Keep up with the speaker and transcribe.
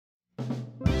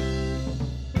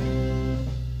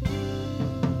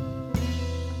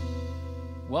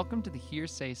Welcome to the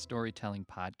Hearsay Storytelling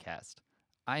Podcast.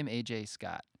 I'm AJ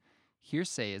Scott.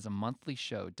 Hearsay is a monthly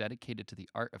show dedicated to the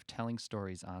art of telling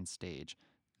stories on stage.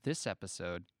 This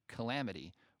episode,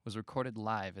 Calamity, was recorded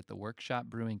live at the Workshop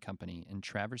Brewing Company in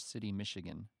Traverse City,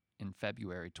 Michigan in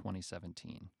February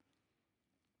 2017.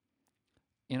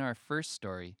 In our first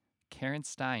story, Karen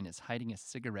Stein is hiding a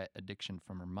cigarette addiction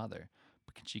from her mother,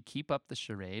 but can she keep up the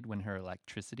charade when her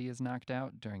electricity is knocked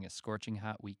out during a scorching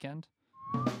hot weekend?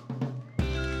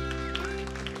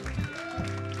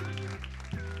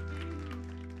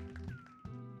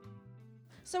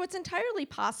 So it's entirely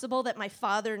possible that my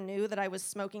father knew that I was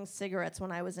smoking cigarettes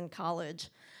when I was in college.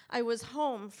 I was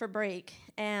home for break,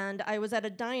 and I was at a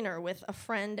diner with a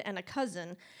friend and a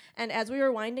cousin, and as we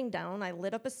were winding down, I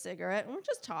lit up a cigarette, and we're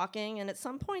just talking, and at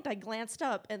some point I glanced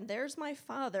up, and there's my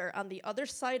father on the other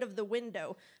side of the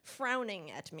window,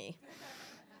 frowning at me.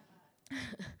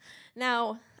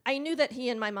 Now, I knew that he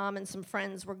and my mom and some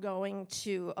friends were going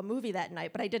to a movie that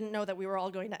night, but I didn't know that we were all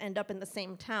going to end up in the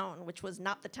same town, which was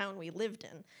not the town we lived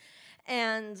in.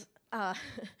 And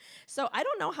so I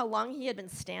don't know how long he had been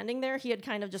standing there. He had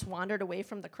kind of just wandered away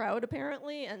from the crowd,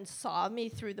 apparently, and saw me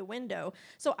through the window.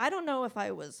 So I don't know if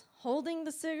I was holding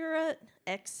the cigarette,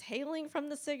 exhaling from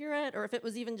the cigarette, or if it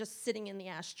was even just sitting in the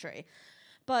ashtray.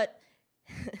 But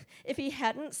if he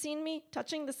hadn't seen me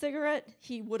touching the cigarette,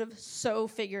 he would have so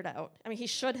figured out. I mean, he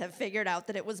should have figured out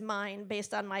that it was mine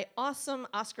based on my awesome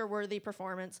Oscar-worthy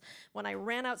performance when I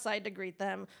ran outside to greet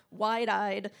them,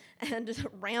 wide-eyed and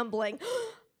rambling.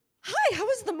 Hi, how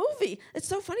was the movie? It's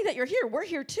so funny that you're here. We're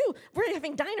here too. We're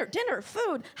having dinner,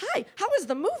 food. Hi, how was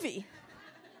the movie?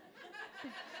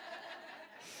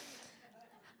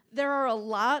 There are a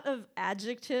lot of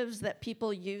adjectives that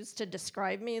people use to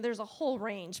describe me. There's a whole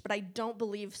range, but I don't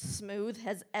believe smooth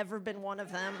has ever been one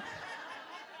of them.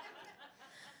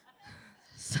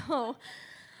 So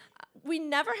we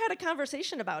never had a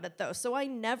conversation about it, though, so I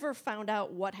never found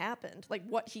out what happened, like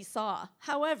what he saw.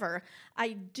 However,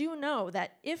 I do know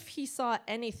that if he saw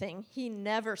anything, he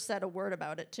never said a word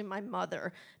about it to my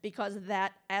mother, because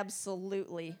that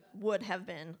absolutely would have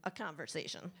been a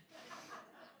conversation.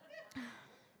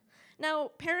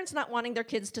 Now, parents not wanting their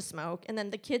kids to smoke, and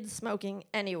then the kids smoking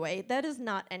anyway, that is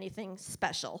not anything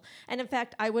special. And in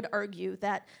fact, I would argue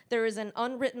that there is an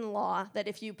unwritten law that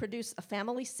if you produce a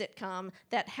family sitcom,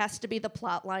 that has to be the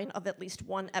plot line of at least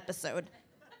one episode.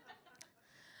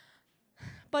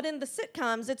 But in the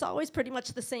sitcoms, it's always pretty much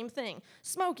the same thing.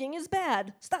 Smoking is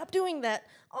bad. Stop doing that.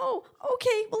 Oh,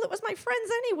 okay, well, it was my friends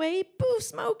anyway. Boo,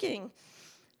 smoking.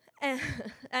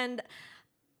 And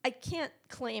I can't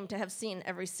claim to have seen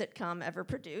every sitcom ever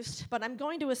produced, but I'm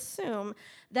going to assume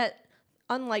that,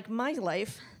 unlike my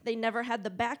life, they never had the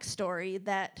backstory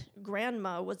that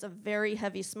grandma was a very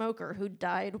heavy smoker who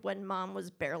died when mom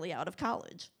was barely out of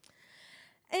college.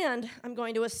 And I'm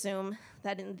going to assume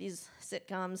that in these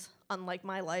sitcoms, unlike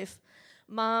my life,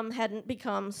 mom hadn't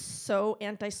become so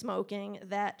anti-smoking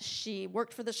that she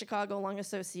worked for the Chicago Lung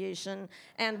Association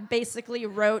and basically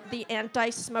wrote the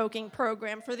anti-smoking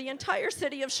program for the entire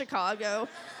city of Chicago,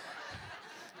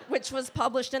 which was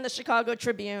published in the Chicago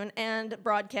Tribune and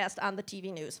broadcast on the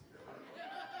TV news.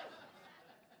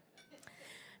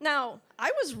 Now,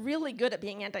 I was really good at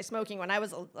being anti-smoking when I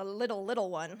was a little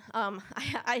one.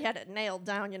 I had it nailed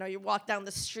down. You know, you walk down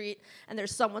the street and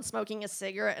there's someone smoking a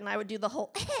cigarette, and I would do the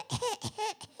whole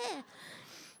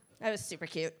I was super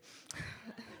cute.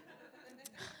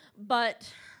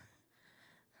 But,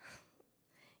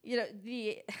 you know,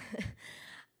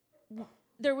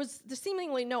 there's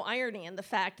seemingly no irony in the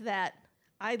fact that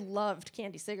I loved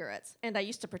candy cigarettes, and I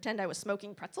used to pretend I was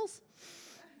smoking pretzels.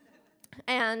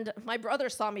 And my brother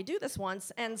saw me do this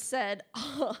once and said,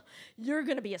 "Oh, you're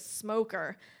going to be a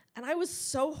smoker." And I was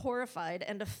so horrified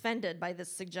and offended by this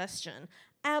suggestion.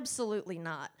 Absolutely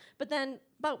not. But then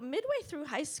about midway through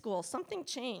high school, something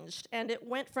changed, and it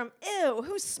went from, ew,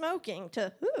 who's smoking,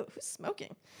 to, ooh, who's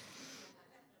smoking?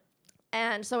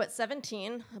 And so at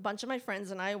 17, a bunch of my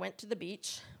friends and I went to the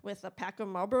beach with a pack of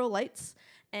Marlboro Lights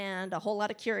and a whole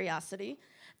lot of curiosity,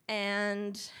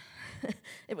 and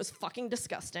it was fucking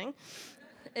disgusting.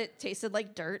 It tasted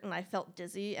like dirt, and I felt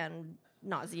dizzy and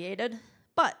nauseated.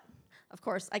 But, of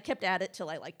course, I kept at it till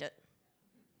I liked it.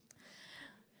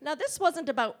 Now, this wasn't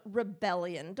about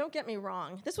rebellion, don't get me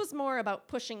wrong. This was more about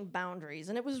pushing boundaries,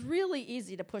 and it was really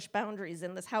easy to push boundaries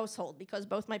in this household because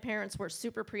both my parents were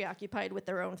super preoccupied with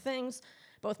their own things.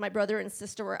 Both my brother and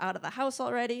sister were out of the house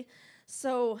already.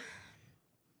 So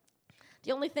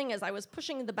the only thing is I was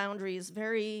pushing the boundaries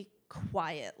very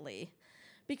quietly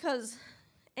because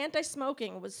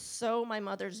anti-smoking was so my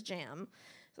mother's jam.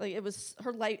 Like it was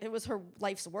her life. It was her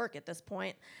life's work at this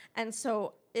point, and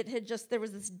so there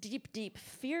was this deep, deep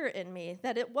fear in me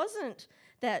that it wasn't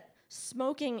that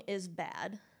smoking is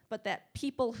bad, but that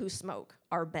people who smoke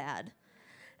are bad.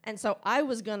 And so I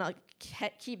was gonna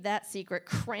keep that secret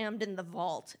crammed in the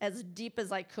vault as deep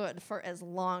as I could for as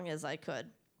long as I could.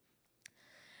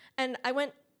 And I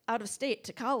went out of state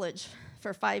to college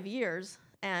for 5 years,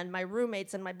 and my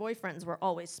roommates and my boyfriends were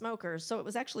always smokers, so it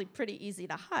was actually pretty easy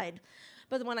to hide.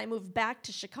 But when I moved back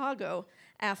to Chicago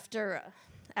after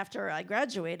I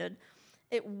graduated,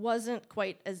 it wasn't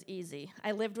quite as easy.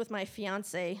 I lived with my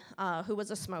fiance, who was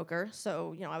a smoker,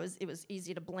 so it was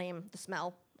easy to blame the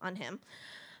smell on him.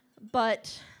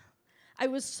 But I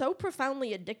was so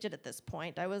profoundly addicted at this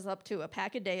point. I was up to a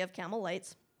pack a day of Camel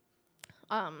Lights,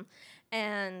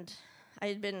 and I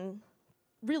had been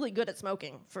really good at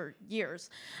smoking for years.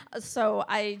 So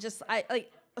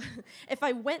if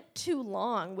I went too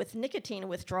long with nicotine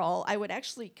withdrawal, I would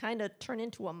actually kind of turn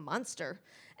into a monster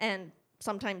and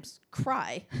sometimes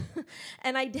cry.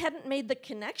 And I hadn't made the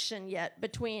connection yet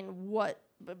between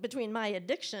my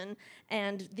addiction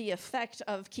and the effect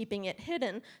of keeping it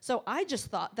hidden. So I just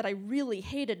thought that I really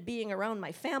hated being around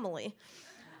my family.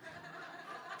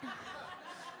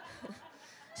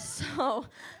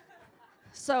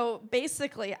 So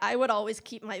basically, I would always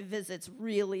keep my visits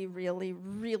really, really,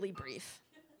 really brief.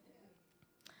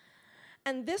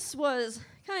 And this was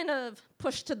kind of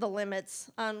pushed to the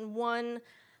limits on one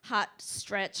hot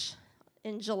stretch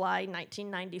in July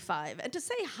 1995. And to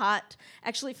say hot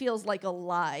actually feels like a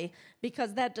lie,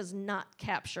 because that does not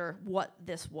capture what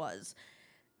this was.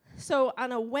 So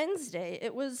on a Wednesday,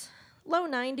 it was low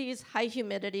 90s, high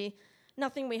humidity,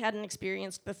 nothing we hadn't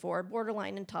experienced before,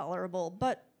 borderline intolerable,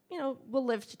 but we'll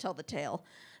live to tell the tale.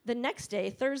 The next day,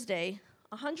 Thursday,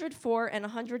 104 and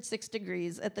 106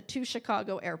 degrees at the 2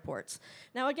 Chicago airports.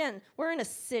 Now again, we're in a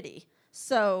city,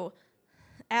 so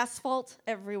asphalt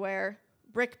everywhere,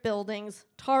 brick buildings,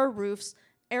 tar roofs,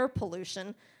 air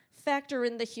pollution. Factor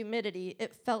in the humidity,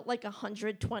 it felt like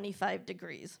 125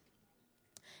 degrees.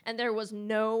 And there was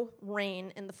no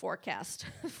rain in the forecast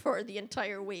for the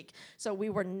entire week, so we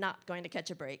were not going to catch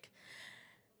a break.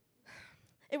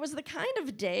 It was the kind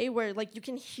of day where you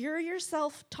can hear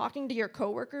yourself talking to your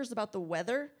coworkers about the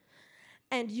weather,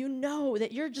 and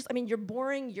that you're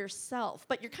boring yourself,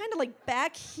 but you're kind of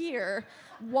back here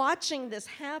watching this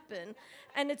happen,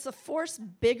 and it's a force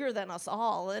bigger than us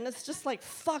all, and it's just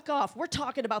fuck off, we're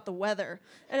talking about the weather.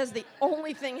 It is the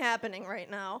only thing happening right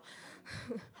now.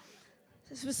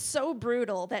 This was so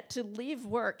brutal that to leave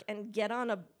work and get on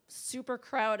a super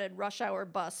crowded rush hour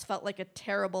bus felt like a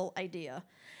terrible idea.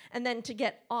 And then to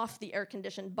get off the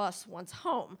air-conditioned bus once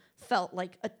home felt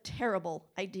like a terrible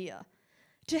idea.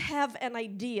 To have an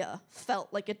idea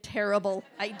felt like a terrible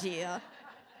idea.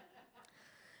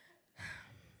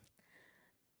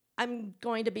 I'm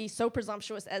going to be so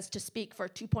presumptuous as to speak for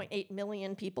 2.8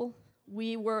 million people.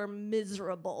 We were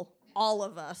miserable, all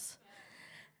of us.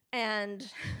 And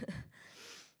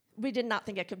we did not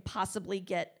think it could possibly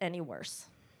get any worse.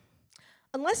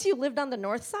 Unless you lived on the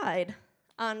north side,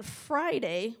 on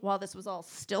Friday, while this was all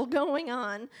still going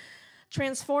on,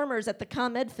 transformers at the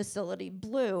ComEd facility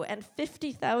blew, and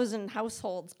 50,000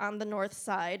 households on the north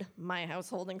side, my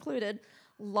household included,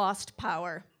 lost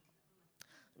power.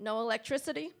 No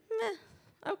electricity?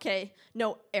 Meh, okay.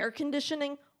 No air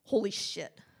conditioning? Holy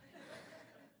shit.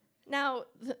 Now,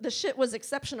 the shit was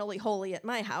exceptionally holy at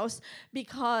my house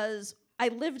because I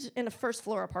lived in a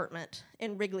first-floor apartment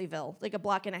in Wrigleyville, a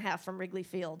block and a half from Wrigley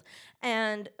Field,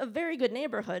 and a very good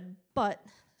neighborhood, but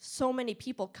so many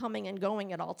people coming and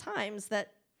going at all times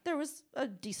that there was a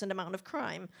decent amount of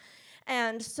crime.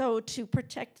 And so to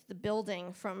protect the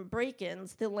building from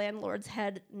break-ins, the landlords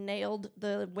had nailed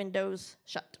the windows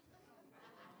shut.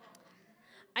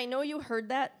 I know you heard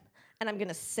that, and I'm going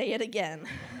to say it again.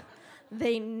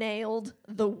 They nailed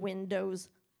the windows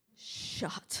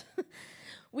shut.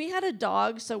 We had a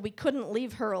dog, so we couldn't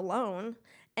leave her alone,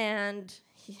 and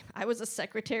I was a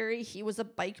secretary, he was a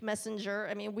bike messenger.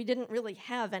 I mean, we didn't really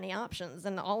have any options,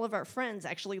 and all of our friends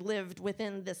actually lived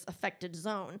within this affected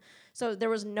zone, so there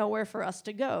was nowhere for us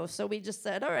to go. So we just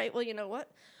said, all right, well, you know what?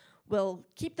 We'll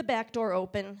keep the back door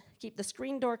open, keep the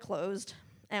screen door closed,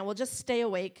 and we'll just stay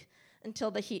awake until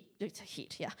the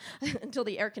until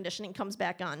the air conditioning comes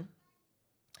back on.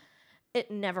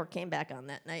 It never came back on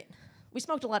that night. We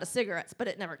smoked a lot of cigarettes, but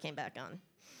it never came back on.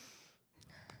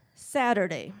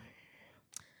 Saturday.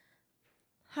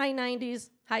 High 90s,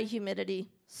 high humidity,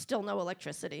 still no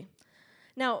electricity.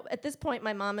 Now, at this point,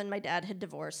 my mom and my dad had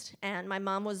divorced, and my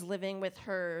mom was living with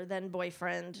her then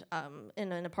boyfriend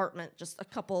in an apartment just a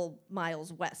couple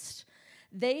miles west.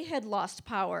 They had lost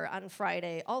power on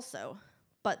Friday also,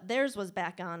 but theirs was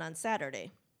back on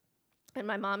Saturday. And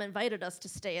my mom invited us to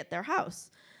stay at their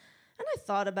house. And I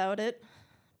thought about it,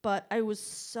 but I was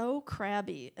so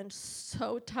crabby and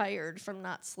so tired from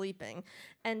not sleeping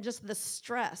and just the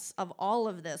stress of all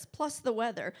of this, plus the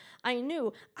weather. I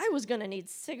knew I was going to need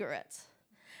cigarettes.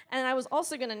 And I was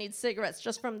also going to need cigarettes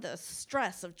just from the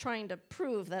stress of trying to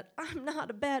prove that I'm not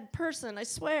a bad person, I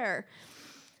swear.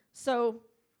 So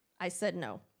I said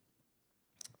no.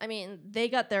 I mean, they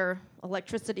got their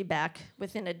electricity back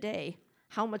within a day.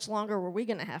 How much longer were we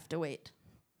going to have to wait?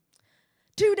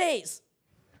 2 days.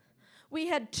 We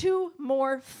had 2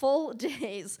 more full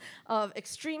days of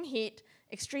extreme heat,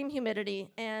 extreme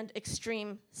humidity, and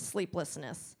extreme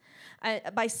sleeplessness.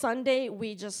 By Sunday,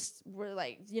 we just were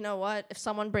like, you know what? If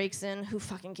someone breaks in, who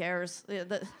fucking cares?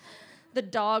 The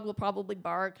dog will probably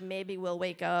bark. Maybe we'll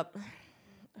wake up.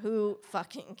 Who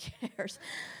fucking cares?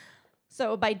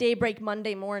 So by daybreak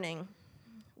Monday morning,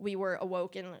 we were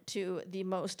awoken to the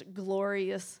most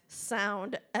glorious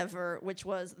sound ever, which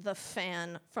was the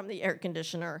fan from the air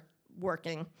conditioner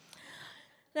working.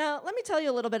 Now, let me tell you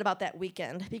a little bit about that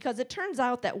weekend, because it turns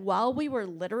out that while we were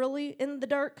literally in the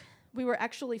dark, we were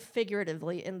actually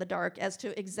figuratively in the dark as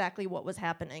to exactly what was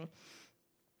happening.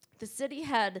 The city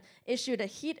had issued a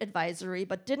heat advisory,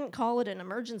 but didn't call it an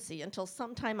emergency until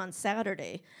sometime on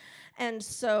Saturday. And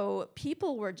so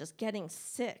people were just getting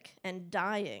sick and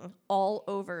dying all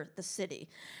over the city.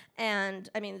 And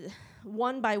I mean,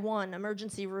 one by one,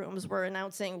 emergency rooms were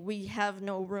announcing, we have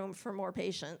no room for more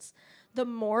patients. The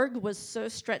morgue was so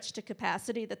stretched to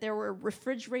capacity that there were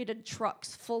refrigerated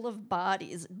trucks full of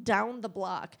bodies down the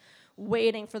block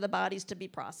waiting for the bodies to be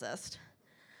processed.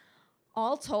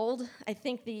 All told, I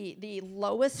think the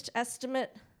lowest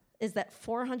estimate is that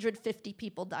 450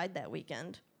 people died that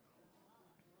weekend.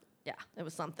 Yeah, it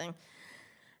was something.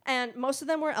 And most of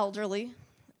them were elderly,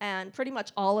 and pretty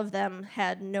much all of them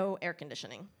had no air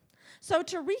conditioning. So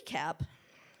to recap,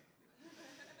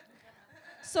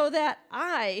 so that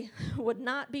I would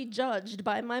not be judged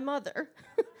by my mother,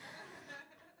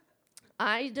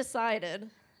 I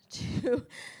decided to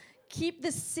keep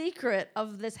the secret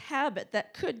of this habit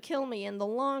that could kill me in the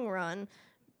long run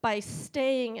by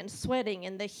staying and sweating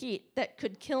in the heat that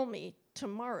could kill me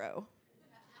tomorrow.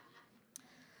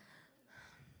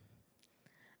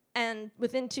 And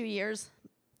within 2 years,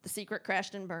 the secret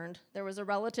crashed and burned. There was a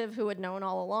relative who had known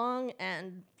all along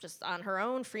and just on her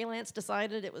own, freelance,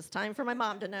 decided it was time for my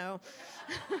mom to know.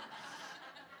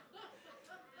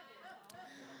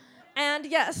 And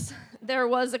yes, there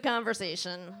was a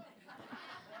conversation,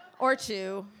 or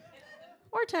 2,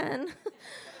 or 10.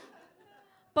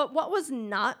 But what was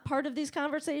not part of these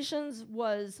conversations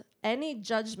was any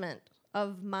judgment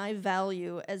of my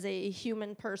value as a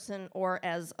human person or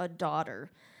as a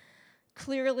daughter.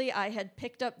 Clearly, I had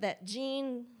picked up that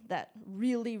gene that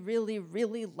really, really,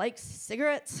 really likes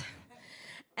cigarettes.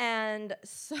 And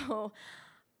so,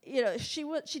 you know, she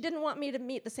didn't want me to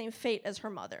meet the same fate as her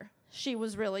mother. She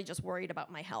was really just worried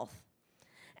about my health.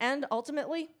 And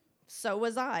ultimately, so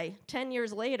was I. 10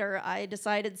 years later, I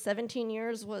decided 17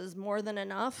 years was more than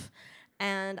enough,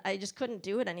 and I just couldn't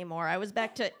do it anymore. I was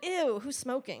back to, ew, who's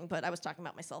smoking? But I was talking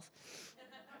about myself.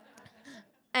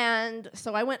 And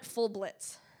so I went full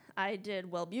blitz. I did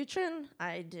Wellbutrin,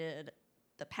 I did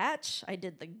the patch, I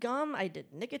did the gum, I did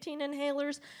nicotine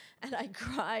inhalers, and I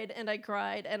cried and I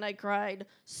cried and I cried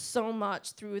so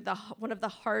much through one of the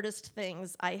hardest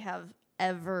things I have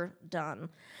ever done.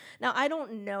 Now, I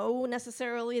don't know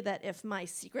necessarily that if my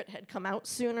secret had come out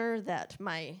sooner, that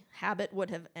my habit would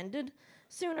have ended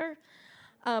sooner.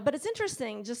 But it's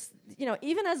interesting, just, you know,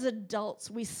 even as adults,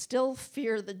 we still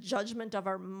fear the judgment of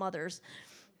our mothers.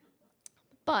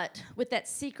 But with that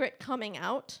secret coming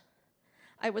out,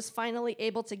 I was finally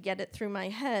able to get it through my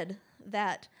head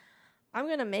that I'm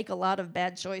going to make a lot of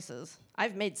bad choices.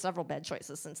 I've made several bad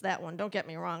choices since that one. Don't get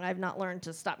me wrong. I've not learned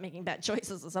to stop making bad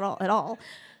choices at all.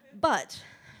 But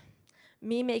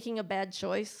me making a bad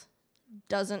choice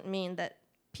doesn't mean that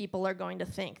people are going to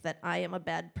think that I am a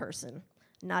bad person.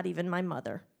 Not even my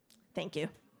mother. Thank you.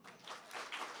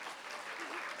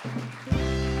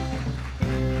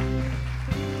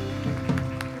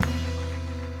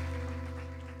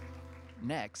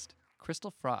 Next,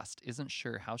 Crystal Frost isn't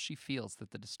sure how she feels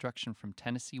that the destruction from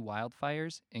Tennessee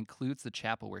wildfires includes the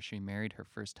chapel where she married her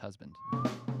first husband.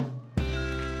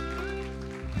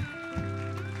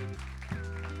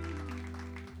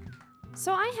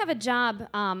 So I have a job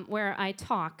where I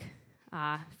talk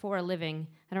for a living.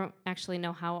 I don't actually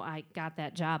know how I got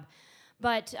that job.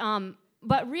 But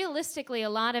But realistically, a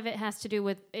lot of it has to do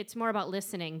with, it's more about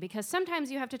listening, because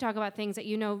sometimes you have to talk about things that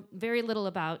you know very little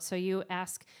about, so you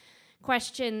ask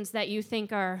questions that you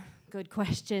think are good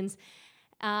questions.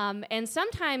 And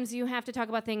sometimes you have to talk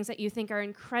about things that you think are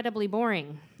incredibly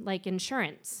boring, like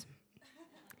insurance.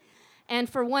 And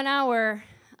for 1 hour,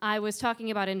 I was talking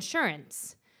about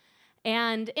insurance.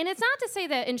 And it's not to say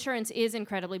that insurance is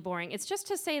incredibly boring. It's just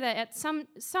to say that at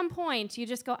some point, you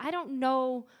just go, I don't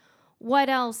know what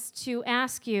else to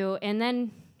ask you, and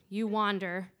then you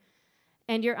wander,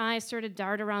 and your eyes sort of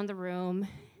dart around the room,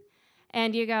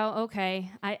 and you go,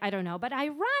 okay, I don't know. But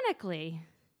ironically,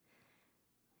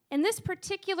 in this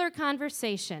particular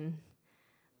conversation,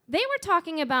 they were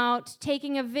talking about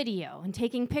taking a video and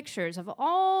taking pictures of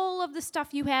all of the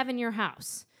stuff you have in your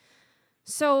house.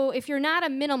 So if you're not a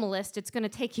minimalist, it's going to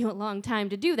take you a long time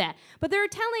to do that. But they're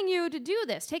telling you to do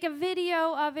this. Take a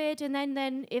video of it, and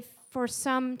then if for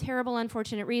some terrible,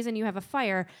 unfortunate reason you have a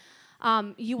fire,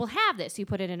 you will have this. You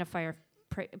put it in a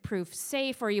fireproof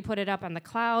safe, or you put it up on the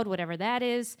cloud, whatever that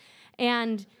is,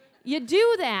 and you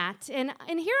do that. And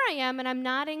here I am, and I'm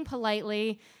nodding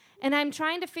politely, and I'm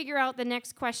trying to figure out the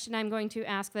next question I'm going to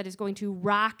ask that is going to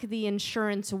rock the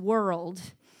insurance world.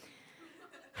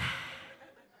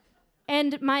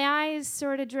 And my eyes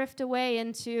sort of drift away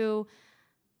into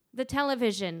the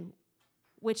television,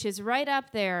 which is right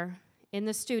up there in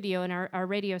the studio, in our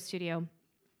radio studio,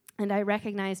 and I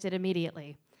recognized it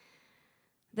immediately.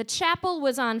 The chapel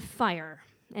was on fire.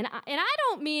 And I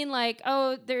don't mean like,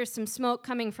 oh, there's some smoke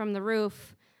coming from the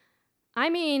roof. I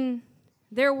mean,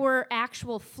 there were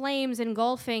actual flames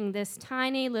engulfing this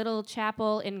tiny little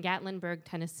chapel in Gatlinburg,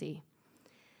 Tennessee.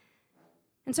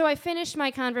 And so I finished my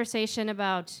conversation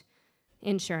about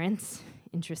insurance,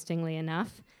 interestingly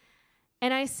enough,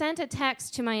 and I sent a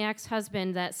text to my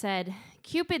ex-husband that said,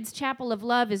 Cupid's Chapel of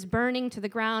Love is burning to the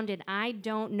ground, and I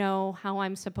don't know how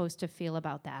I'm supposed to feel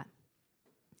about that.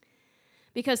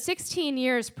 Because 16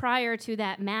 years prior to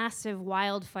that massive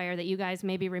wildfire that you guys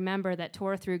maybe remember that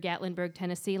tore through Gatlinburg,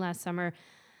 Tennessee last summer,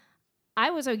 I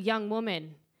was a young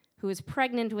woman who was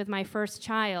pregnant with my first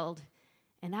child,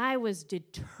 and I was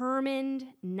determined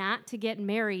not to get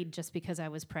married just because I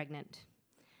was pregnant.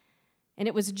 And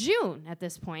it was June at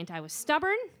this point. I was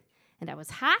stubborn, and I was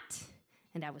hot,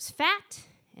 and I was fat,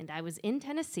 and I was in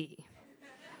Tennessee.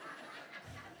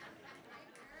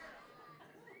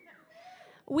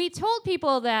 We told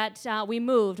people that we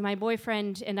moved, my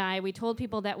boyfriend and I, we told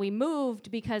people that we moved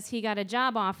because he got a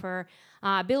job offer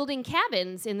building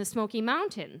cabins in the Smoky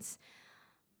Mountains.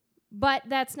 But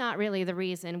that's not really the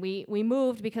reason. We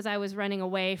moved because I was running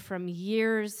away from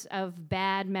years of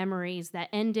bad memories that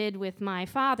ended with my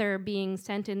father being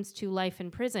sentenced to life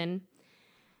in prison.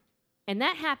 And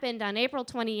that happened on April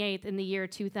 28th in the year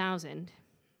 2000.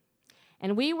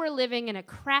 And we were living in a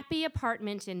crappy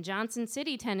apartment in Johnson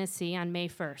City, Tennessee on May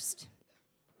 1st.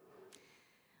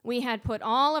 We had put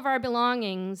all of our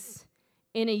belongings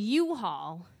in a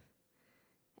U-Haul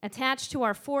attached to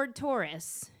our Ford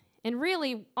Taurus. And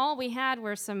really, all we had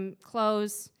were some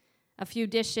clothes, a few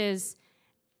dishes,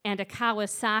 and a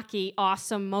Kawasaki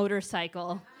awesome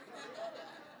motorcycle,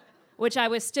 which I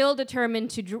was still determined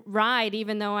to ride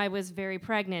even though I was very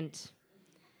pregnant.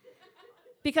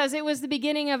 Because it was the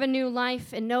beginning of a new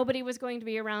life, and nobody was going to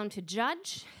be around to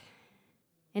judge,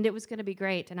 and it was going to be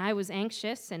great. And I was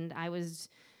anxious, and I was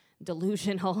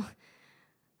delusional,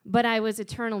 but I was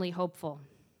eternally hopeful.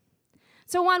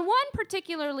 So on one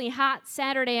particularly hot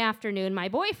Saturday afternoon, my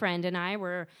boyfriend and I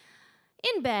were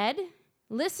in bed,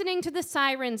 listening to the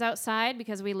sirens outside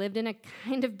because we lived in a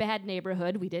kind of bad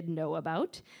neighborhood we didn't know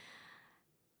about.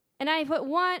 And I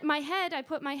put my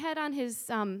head on his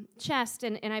chest,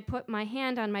 and I put my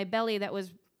hand on my belly that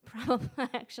was probably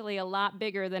actually a lot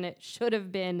bigger than it should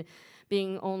have been,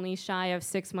 being only shy of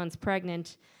 6 months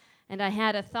pregnant. And I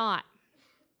had a thought.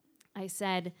 I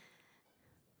said,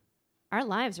 our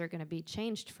lives are going to be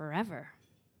changed forever.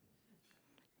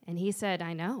 And he said,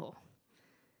 I know.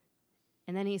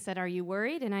 And then he said, are you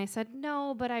worried? And I said,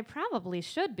 no, but I probably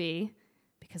should be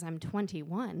because I'm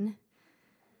 21.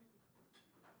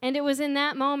 And it was in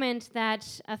that moment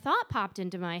that a thought popped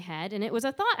into my head, and it was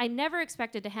a thought I never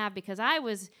expected to have because I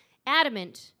was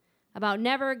adamant about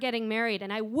never getting married,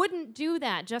 and I wouldn't do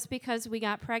that just because we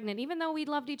got pregnant. Even though we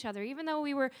loved each other, even though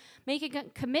we were making a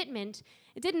commitment,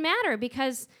 it didn't matter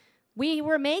because we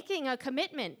were making a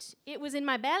commitment. It was in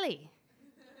my belly.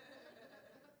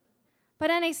 But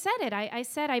then I said it.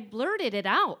 I blurted it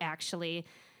out, actually.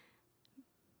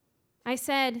 I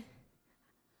said,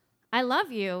 I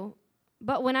love you,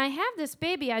 but when I have this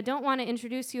baby, I don't want to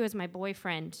introduce you as my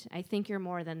boyfriend. I think you're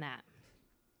more than that.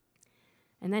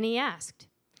 And then he asked,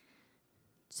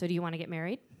 "So do you want to get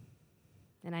married?"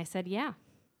 And I said, "Yeah."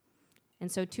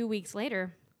 And so 2 weeks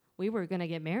later, we were going to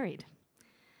get married.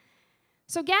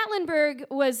 So Gatlinburg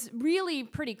was really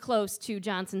pretty close to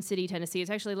Johnson City, Tennessee. It's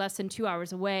actually less than 2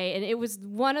 hours away. And it was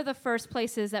one of the first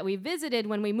places that we visited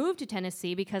when we moved to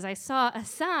Tennessee because I saw a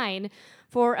sign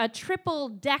for a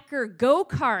triple-decker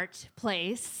go-kart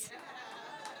place.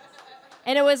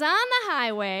 And it was on the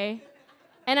highway.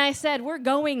 And I said, "We're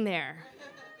going there."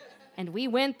 And we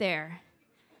went there.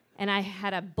 And I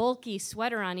had a bulky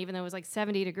sweater on, even though it was like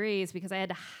 70 degrees, because I had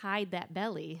to hide that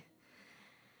belly.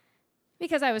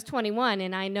 Because I was 21,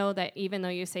 and I know that even though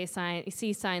you see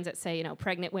signs that say,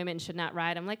 pregnant women should not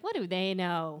ride, I'm like, what do they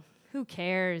know? Who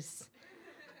cares?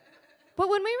 But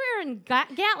when we were in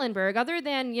Gatlinburg, other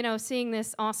than, seeing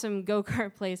this awesome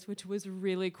go-kart place, which was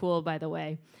really cool, by the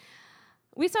way,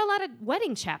 we saw a lot of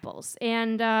wedding chapels,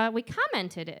 and we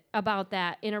commented about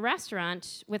that in a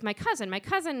restaurant with my cousin. My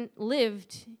cousin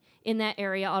lived in that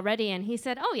area already, and he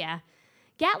said, "Oh, yeah,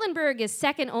 Gatlinburg is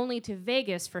second only to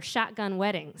Vegas for shotgun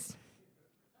weddings.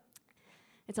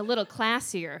 It's a little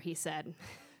classier," he said.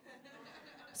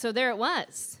 So there it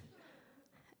was.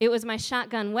 It was my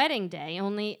shotgun wedding day,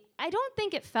 only I don't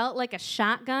think it felt like a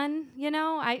shotgun,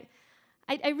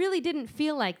 I really didn't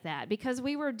feel like that because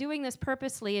we were doing this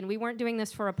purposely and we weren't doing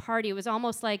this for a party. It was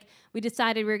almost like we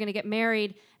decided we were going to get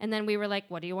married and then we were like,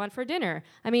 "What do you want for dinner?"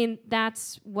 I mean,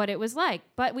 that's what it was like.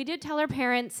 But we did tell our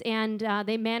parents and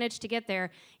they managed to get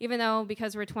there, even though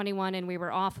because we're 21 and we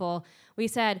were awful, we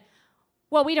said,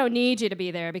 "Well, we don't need you to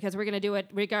be there because we're going to do it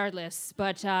regardless,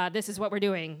 but this is what we're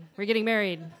doing. We're getting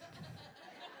married."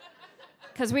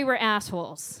 Because we were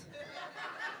assholes.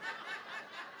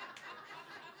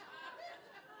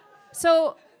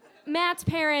 So Matt's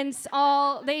parents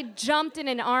they jumped in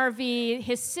an RV.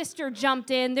 His sister jumped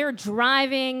in. They're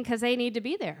driving because they need to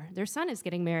be there. Their son is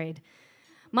getting married.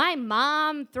 My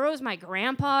mom throws my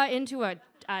grandpa into a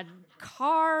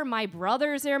car. My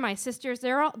brother's there. My sister's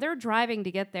there. They're driving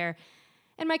to get there.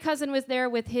 And my cousin was there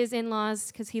with his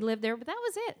in-laws because he lived there, but that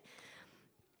was it.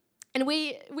 And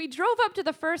we drove up to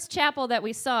the first chapel that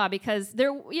we saw because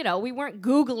we weren't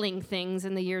Googling things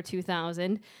in the year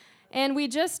 2000. And we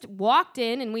just walked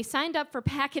in and we signed up for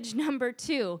package number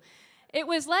 2. It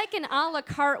was like an a la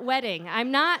carte wedding.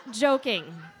 I'm not joking.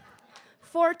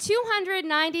 For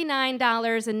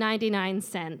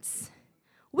 $299.99.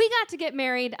 We got to get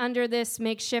married under this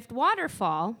makeshift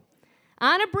waterfall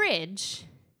on a bridge,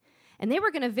 and they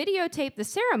were going to videotape the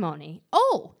ceremony.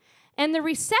 Oh, and the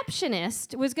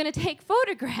receptionist was going to take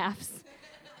photographs.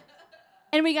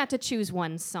 And we got to choose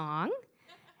one song.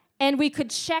 And we could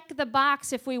check the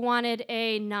box if we wanted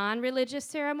a non-religious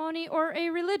ceremony or a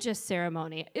religious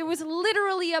ceremony. It was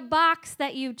literally a box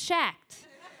that you checked.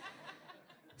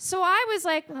 So I was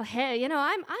like, well, hey,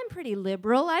 I'm pretty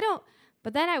liberal.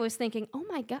 But then I was thinking, oh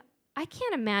my God, I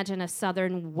can't imagine a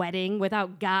Southern wedding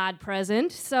without God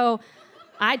present. So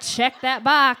I checked that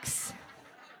box.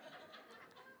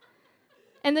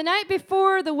 And the night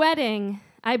before the wedding,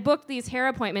 I booked these hair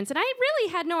appointments, and I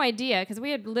really had no idea because we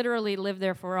had literally lived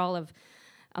there for all of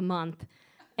a month.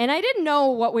 And I didn't know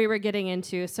what we were getting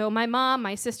into. So my mom,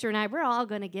 my sister, and I, we're all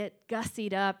going to get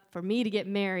gussied up for me to get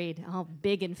married, all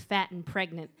big and fat and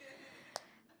pregnant.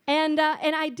 And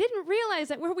I didn't realize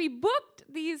that where we booked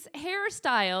these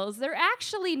hairstyles, they're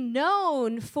actually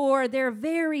known for their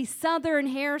very Southern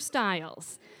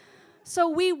hairstyles. So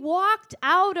we walked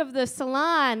out of the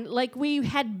salon like we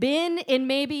had been in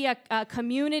maybe a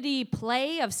community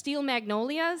play of Steel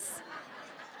Magnolias.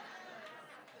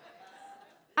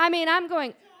 I mean, I'm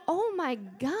going, oh my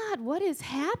God, what is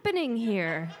happening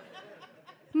here?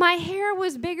 My hair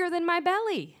was bigger than my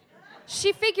belly.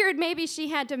 She figured maybe she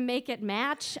had to make it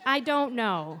match. I don't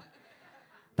know.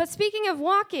 But speaking of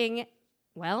walking,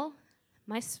 well,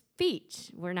 my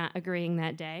feet were not agreeing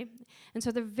that day. And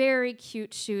so the very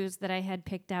cute shoes that I had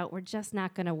picked out were just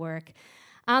not going to work.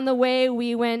 On the way,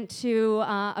 we went to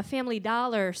a Family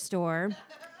Dollar store,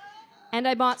 and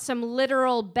I bought some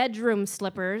literal bedroom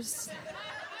slippers.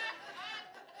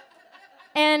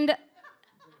 And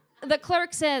the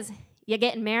clerk says, "You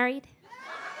getting married?"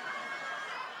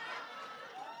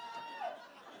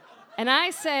 And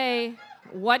I say,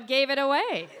 "What gave it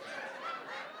away?"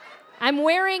 I'm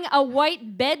wearing a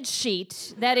white bed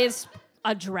sheet that is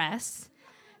a dress.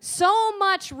 So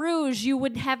much rouge, you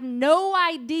would have no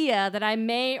idea that I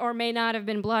may or may not have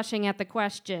been blushing at the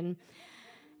question.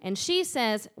 And she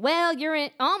says, "Well, you're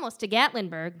almost to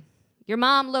Gatlinburg. Your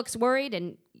mom looks worried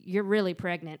and you're really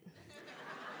pregnant."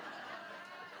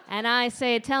 And I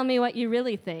say, "Tell me what you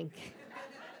really think."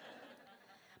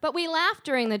 But we laughed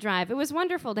during the drive. It was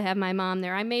wonderful to have my mom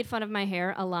there. I made fun of my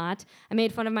hair a lot. I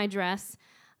made fun of my dress.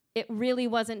 it really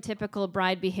wasn't typical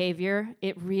bride behavior.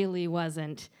 It really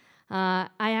wasn't. I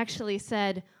actually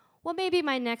said, well, maybe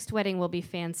my next wedding will be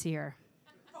fancier.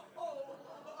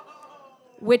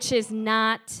 Which is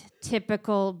not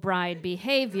typical bride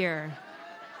behavior.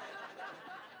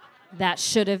 That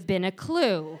should have been a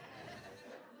clue.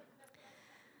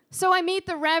 So I meet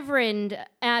the Reverend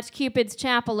at Cupid's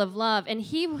Chapel of Love, and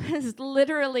he was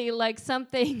literally like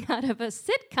something out of a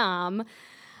sitcom.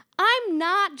 I'm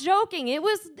not joking. It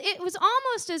was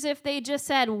almost as if they just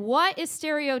said, what is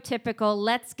stereotypical?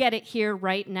 Let's get it here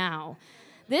right now.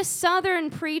 This Southern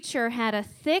preacher had a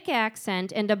thick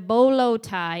accent and a bolo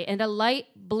tie and a light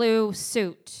blue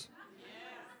suit.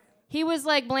 He was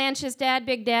like Blanche's dad,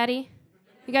 Big Daddy.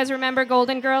 You guys remember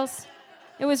Golden Girls?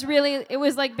 It was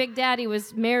like Big Daddy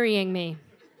was marrying me.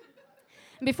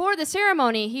 Before the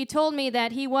ceremony, he told me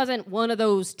that he wasn't one of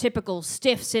those typical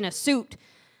stiffs in a suit,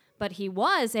 but he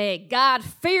was a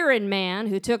God-fearing man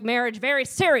who took marriage very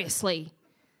seriously.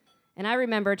 And I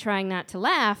remember trying not to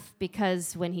laugh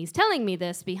because when he's telling me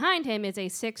this, behind him is a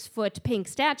 6-foot pink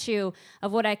statue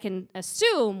of what I can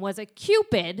assume was a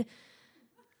Cupid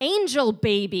angel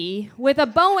baby with a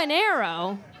bow and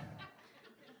arrow.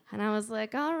 And I was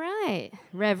like, all right,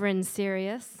 Reverend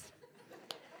Sirius.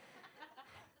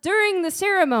 During the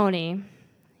ceremony,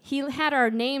 he had our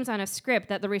names on a script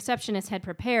that the receptionist had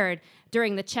prepared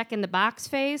during the check in the box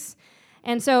phase.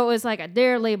 And so it was like, a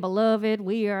dearly beloved,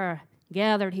 we are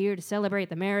gathered here to celebrate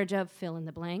the marriage of fill in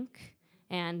the blank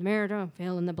and marriage of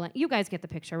fill in the blank. You guys get the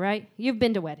picture, right? You've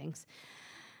been to weddings.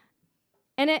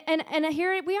 And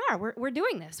here we are. We're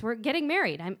doing this. We're getting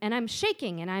married. I'm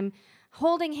shaking, and I'm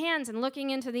holding hands and looking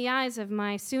into the eyes of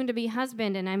my soon-to-be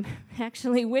husband, and I'm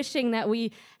actually wishing that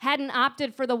we hadn't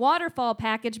opted for the waterfall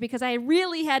package because I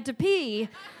really had to pee.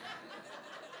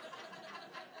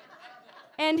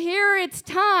 And here it's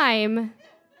time.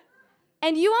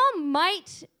 And you all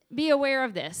might be aware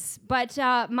of this, but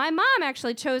my mom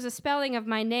actually chose a spelling of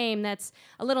my name that's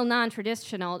a little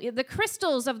non-traditional. The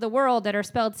crystals of the world that are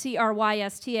spelled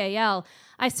Crystal,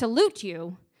 I salute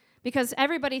you, because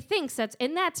everybody thinks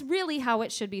that's really how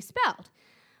it should be spelled.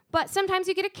 But sometimes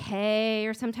you get a K,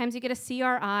 or sometimes you get a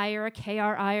CRI, or a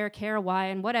KRI, or a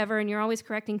KRY, and whatever, and you're always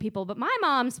correcting people. But my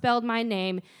mom spelled my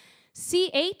name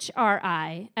CHRISTAL,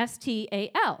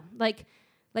 like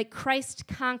Christ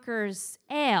conquers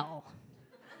ale.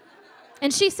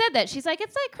 And she said that. She's like,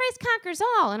 it's like Christ conquers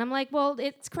all. And I'm like, well,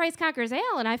 it's Christ conquers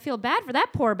ale, and I feel bad for that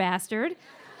poor bastard.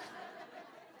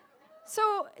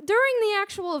 So during the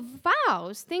actual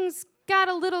vows, things got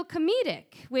a little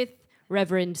comedic with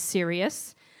Reverend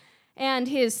Sirius and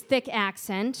his thick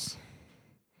accent.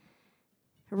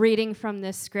 Reading from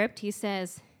this script, he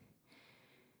says,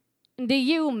 do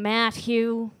you,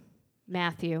 Matthew,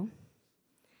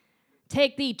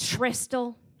 take thee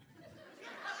Tristal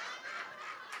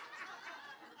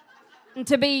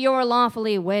to be your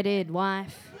lawfully wedded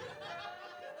wife?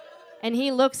 And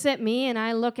he looks at me, and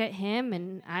I look at him,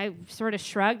 and I sort of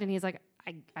shrugged, and he's like,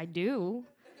 I do.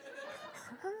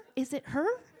 Her? Is it her?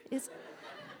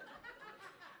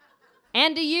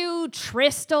 And do you,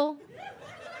 Tristal,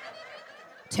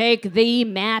 take thee,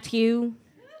 Matthew,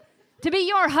 to be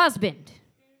your husband,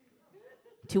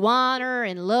 to honor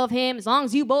and love him as long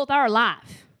as you both are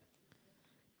alive?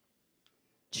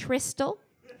 Tristal?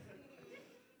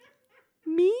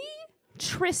 Me?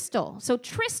 Tristal. So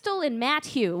Tristal and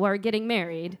Matthew are getting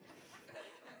married.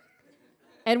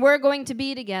 And we're going to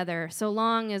be together so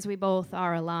long as we both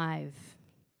are alive.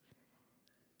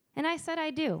 And I said,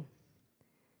 I do.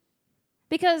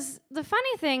 Because the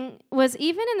funny thing was,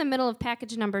 even in the middle of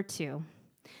package number 2,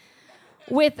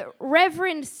 with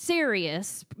Reverend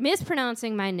Sirius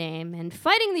mispronouncing my name and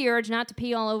fighting the urge not to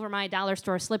pee all over my dollar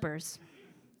store slippers,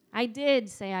 I did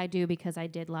say I do because I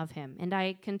did love him. And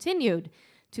I continued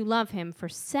to love him for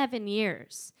 7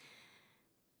 years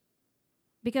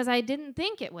because I didn't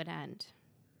think it would end.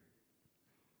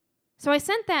 So I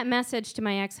sent that message to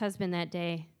my ex-husband that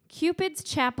day. Cupid's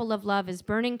Chapel of Love is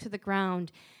burning to the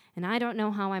ground, and I don't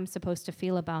know how I'm supposed to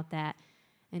feel about that.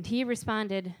 And he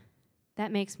responded,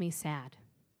 that makes me sad.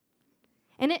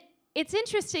 And it's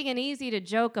interesting and easy to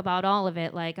joke about all of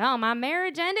it, like, oh, my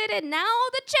marriage ended and now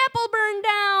the chapel burned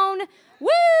down.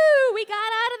 Woo, we got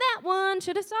out of that one.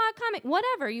 Should have saw it coming.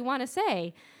 Whatever you want to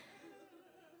say.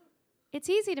 It's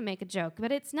easy to make a joke,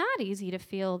 but it's not easy to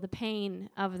feel the pain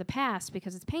of the past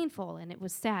because it's painful and it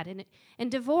was sad.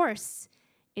 And divorce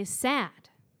is sad.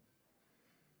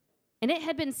 And it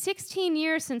had been 16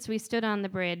 years since we stood on the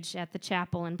bridge at the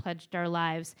chapel and pledged our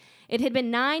lives. It had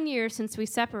been 9 years since we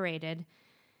separated.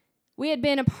 We had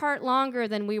been apart longer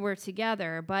than we were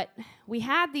together, but we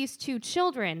had these 2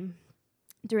 children.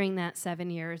 during that 7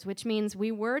 years, which means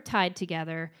we were tied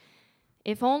together,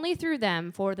 if only through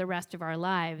them, for the rest of our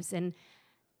lives. And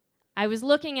I was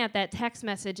looking at that text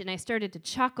message and I started to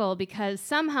chuckle because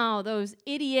somehow those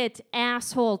idiot,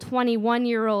 asshole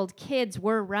 21-year-old kids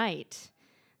were right,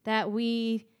 that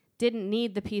we didn't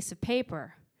need the piece of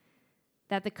paper,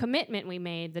 that the commitment we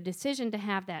made, the decision to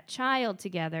have that child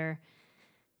together,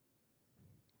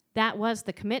 that was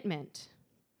the commitment.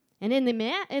 And in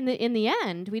the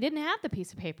end, we didn't have the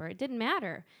piece of paper. It didn't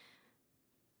matter.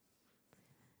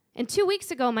 And 2 weeks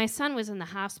ago, my son was in the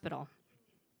hospital.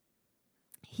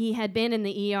 He had been in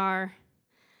the ER,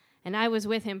 and I was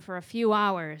with him for a few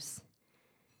hours.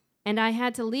 And I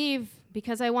had to leave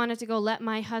because I wanted to go let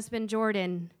my husband,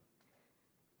 Jordan,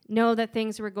 know that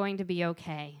things were going to be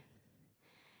okay.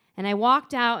 And I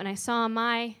walked out, and I saw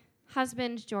my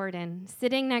husband, Jordan,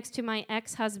 sitting next to my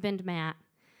ex-husband, Matt.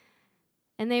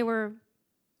 And they were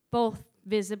both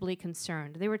visibly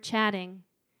concerned. They were chatting,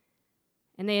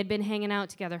 and they had been hanging out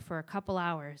together for a couple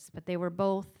hours, but they were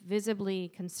both visibly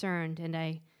concerned. And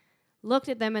I looked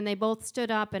at them, and they both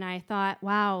stood up, and I thought,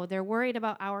 wow, they're worried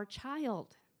about our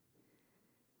child.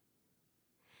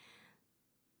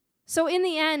 So in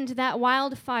the end, that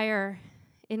wildfire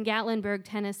in Gatlinburg,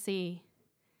 Tennessee,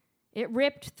 it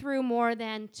ripped through more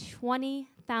than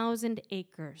 20,000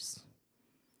 acres.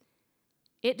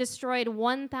 It destroyed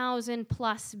 1,000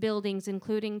 plus buildings,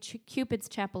 including Cupid's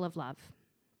Chapel of Love.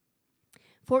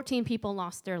 14 people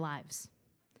lost their lives.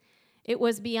 It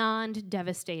was beyond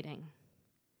devastating.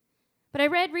 But I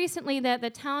read recently that the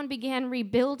town began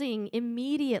rebuilding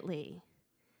immediately,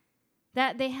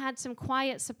 that they had some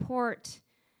quiet support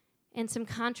and some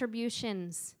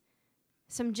contributions,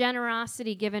 some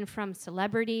generosity given from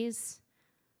celebrities,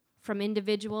 from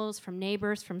individuals, from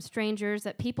neighbors, from strangers,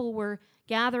 that people were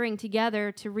gathering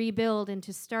together to rebuild and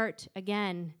to start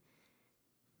again.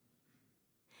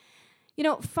 You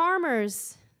know,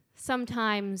 farmers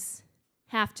sometimes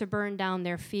have to burn down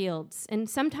their fields, and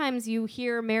sometimes you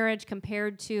hear marriage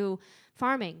compared to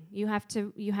farming. You have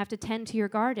to tend to your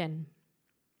garden.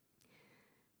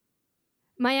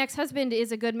 My ex-husband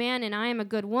is a good man and I am a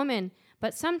good woman,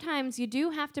 but sometimes you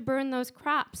do have to burn those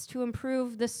crops to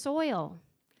improve the soil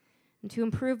and to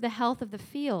improve the health of the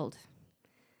field.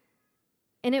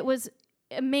 And it was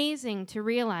amazing to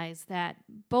realize that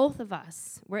both of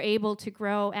us were able to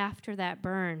grow after that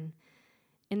burn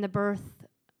in the birth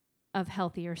of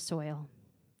healthier soil.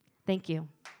 Thank you.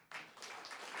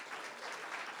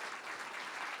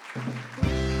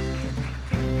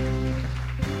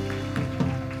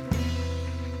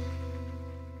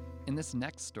 In this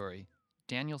next story,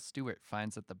 Daniel Stewart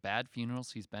finds that the bad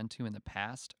funerals he's been to in the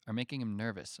past are making him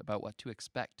nervous about what to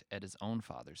expect at his own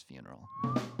father's funeral.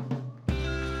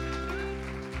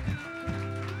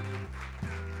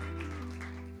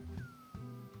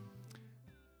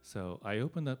 So I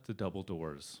open up the double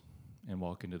doors and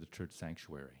walk into the church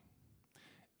sanctuary.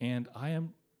 And I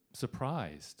am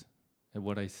surprised at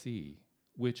what I see,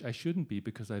 which I shouldn't be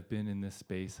because I've been in this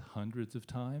space hundreds of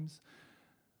times.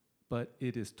 But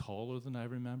it is taller than I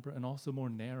remember and also more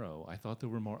narrow. I thought there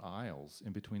were more aisles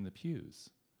in between the pews.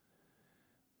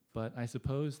 But I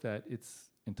suppose that it's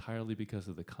entirely because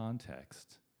of the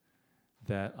context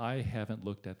that I haven't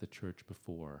looked at the church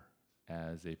before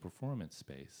as a performance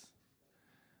space.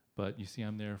 But you see,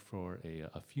 I'm there for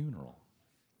a funeral.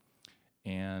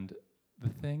 And the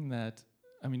thing that,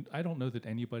 I don't know that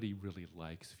anybody really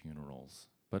likes funerals,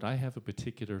 but I have a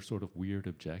particular sort of weird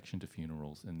objection to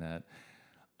funerals in that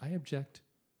I object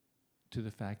to the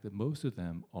fact that most of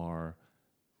them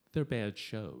they're bad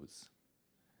shows.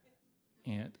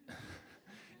 And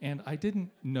I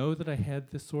didn't know that I had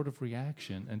this sort of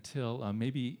reaction until I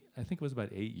think it was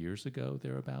about 8 years ago,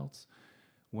 thereabouts,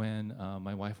 when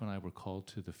my wife and I were called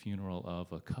to the funeral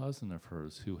of a cousin of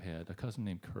hers a cousin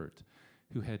named Kurt,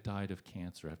 who had died of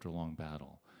cancer after a long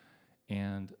battle.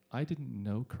 And I didn't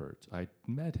know Kurt. I'd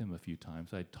met him a few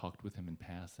times. I'd talked with him in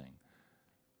passing.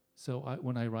 So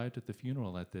when I arrived at the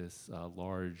funeral at this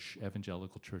large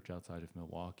evangelical church outside of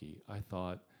Milwaukee, I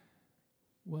thought,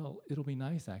 well, it'll be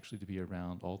nice actually to be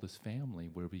around all this family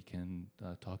where we can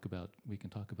talk about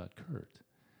Kurt.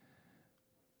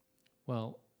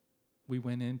 Well, we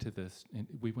went into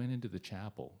the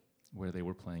chapel where they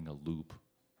were playing a loop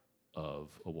of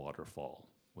a waterfall,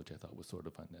 which I thought was sort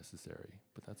of unnecessary,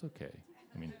 but that's okay.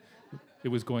 It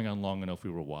was going on long enough. We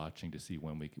were watching to see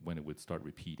when it would start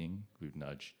repeating. We would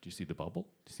nudge. Do you see the bubble?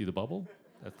 Do you see the bubble?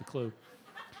 That's the clue.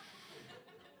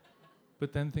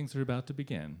 But then things are about to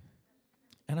begin.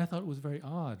 And I thought it was very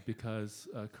odd because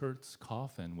Kurt's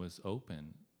coffin was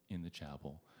open in the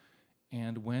chapel.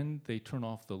 And when they turn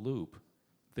off the loop,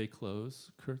 they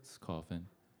close Kurt's coffin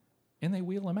and they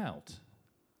wheel him out,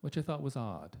 which I thought was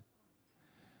odd.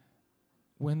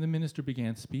 When the minister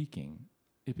began speaking,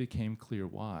 it became clear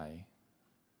why,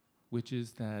 which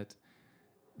is that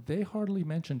they hardly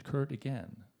mentioned Kurt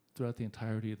again throughout the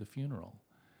entirety of the funeral.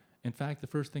 In fact, the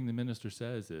first thing the minister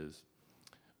says is,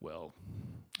 well,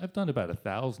 I've done about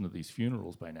 1,000 of these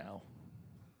funerals by now.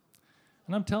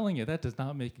 And I'm telling you, that does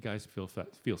not make you guys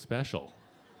feel special.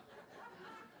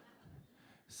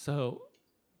 So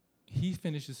he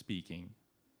finishes speaking,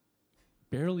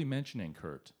 barely mentioning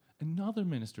Kurt. Another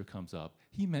minister comes up.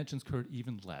 He mentions Kurt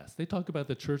even less. They talk about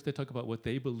the church. They talk about what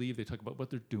they believe. They talk about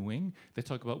what they're doing. They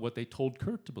talk about what they told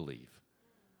Kurt to believe.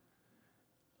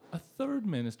 A third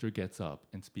minister gets up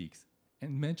and speaks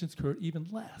and mentions Kurt even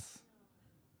less.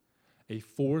 A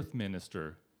fourth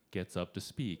minister gets up to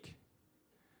speak.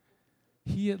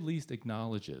 He at least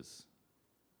acknowledges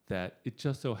that it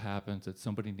just so happens that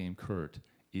somebody named Kurt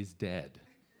is dead.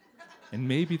 And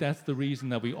maybe that's the reason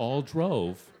that we all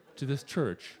drove to this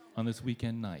church on this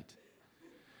weekend night.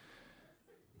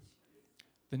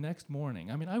 The next morning,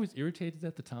 I was irritated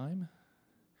at the time.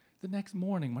 The next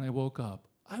morning when I woke up,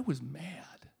 I was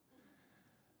mad.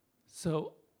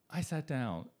 So I sat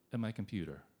down at my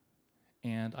computer,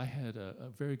 and I had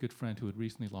a very good friend who had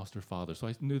recently lost her father, so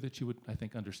I knew that she would, I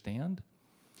think, understand.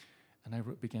 And I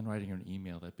began writing her an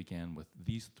email that began with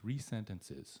these 3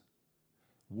 sentences: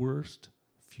 worst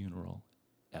funeral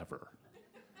ever.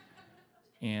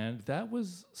 And that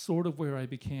was sort of where I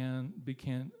began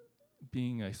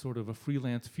being a sort of a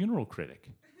freelance funeral critic.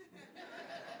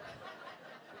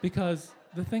 Because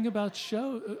the thing about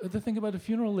a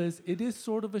funeral is it is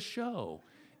sort of a show.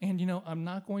 And I'm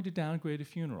not going to downgrade a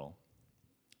funeral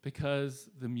because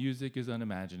the music is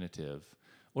unimaginative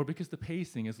or because the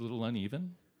pacing is a little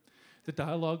uneven. The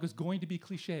dialogue is going to be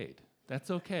cliched.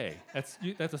 That's okay.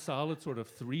 That's a solid sort of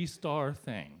 3-star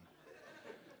thing.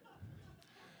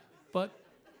 But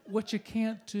what you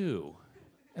can't do,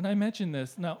 and I mention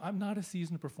this, now I'm not a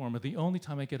seasoned performer. The only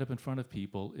time I get up in front of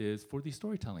people is for these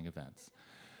storytelling events.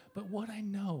 But what I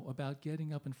know about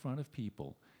getting up in front of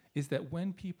people is that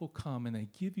when people come and they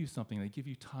give you something, they give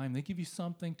you time, they give you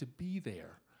something to be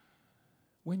there,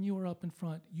 when you are up in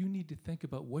front, you need to think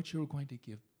about what you're going to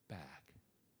give back.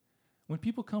 When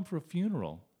people come for a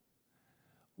funeral,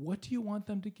 what do you want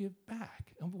them to give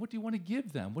back? And what do you want to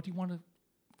give them? What do you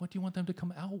want them to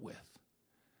come out with?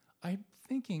 I'm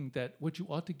thinking that what you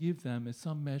ought to give them is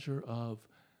some measure of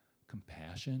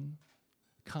compassion,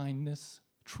 kindness,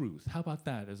 truth. How about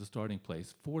that as a starting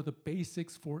place for the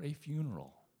basics for a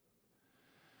funeral?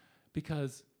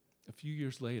 Because a few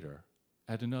years later,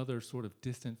 at another sort of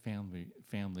distant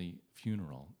family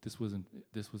funeral, this was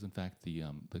in fact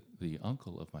the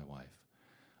uncle of my wife,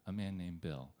 a man named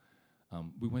Bill.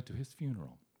 We went to his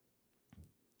funeral.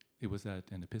 It was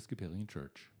at an Episcopalian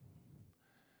church.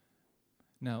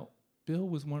 Now, Bill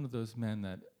was one of those men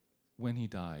that when he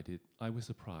died, I was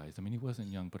surprised. He wasn't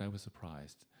young, but I was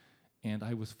surprised. And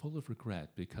I was full of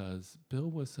regret because Bill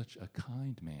was such a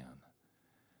kind man.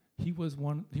 He was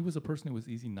a person who was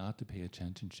easy not to pay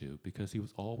attention to because he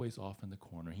was always off in the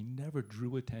corner. He never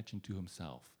drew attention to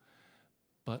himself.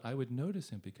 But I would notice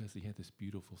him because he had this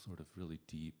beautiful sort of really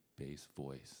deep bass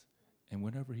voice. And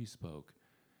whenever he spoke,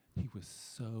 he was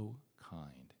so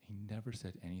kind. He never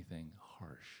said anything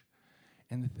harsh.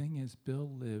 And the thing is, Bill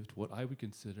lived what I would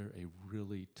consider a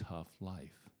really tough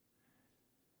life.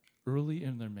 Early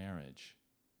in their marriage,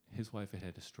 his wife had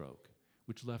had a stroke,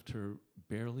 which left her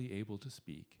barely able to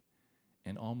speak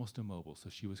and almost immobile, so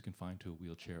she was confined to a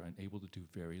wheelchair and able to do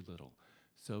very little.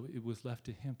 So it was left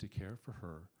to him to care for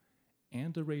her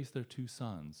and to raise their 2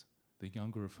 sons, the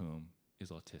younger of whom is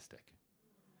autistic.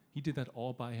 He did that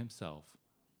all by himself,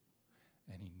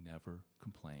 and he never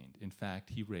complained. In fact,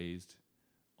 he raised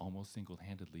almost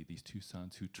single-handedly these 2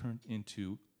 sons who turned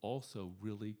into also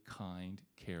really kind,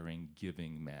 caring,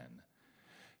 giving men.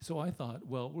 So I thought,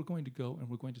 well, we're going to go and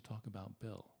we're going to talk about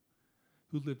Bill,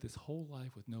 who lived this whole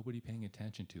life with nobody paying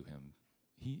attention to him.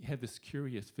 He had this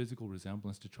curious physical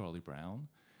resemblance to Charlie Brown,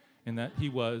 in that he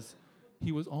was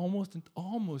almost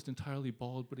entirely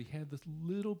bald, but he had this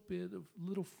little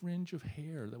fringe of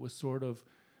hair that was sort of,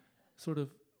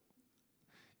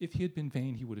 if he had been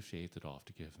vain, he would have shaved it off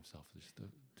to give himself just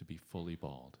to be fully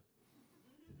bald.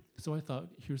 So I thought,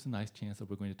 here's a nice chance that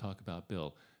we're going to talk about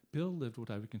Bill. Bill lived what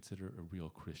I would consider a real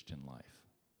Christian life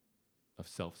of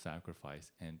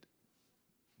self-sacrifice and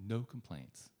no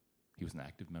complaints. He was an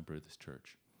active member of this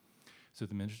church. So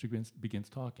the minister begins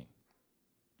talking.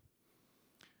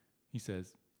 He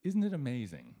says, isn't it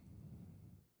amazing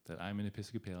that I'm an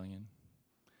Episcopalian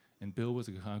and Bill was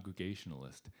a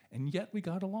Congregationalist, and yet we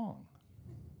got along?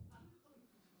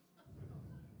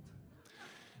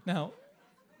 Now,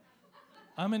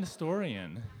 I'm an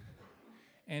historian,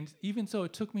 and even so,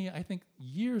 it took me, I think,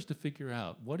 years to figure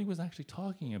out what he was actually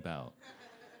talking about.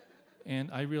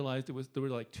 And I realized there were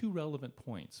like two relevant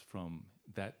points from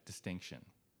that distinction,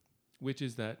 which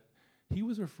is that he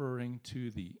was referring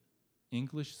to the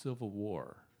English Civil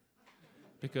War,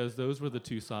 because those were the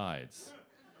two sides,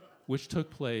 which took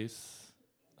place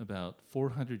about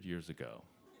 400 years ago.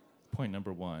 Point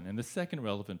number one. And the second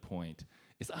relevant point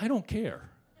is I don't care.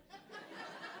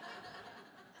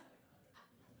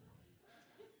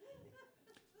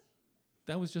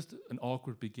 That was just an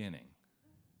awkward beginning.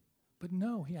 But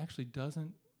no, he actually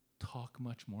doesn't talk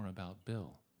much more about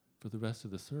Bill for the rest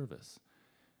of the service.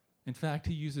 In fact,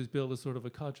 he uses Bill as sort of a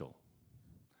cudgel.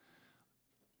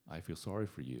 I feel sorry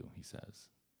for you, he says,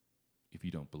 if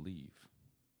you don't believe,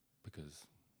 because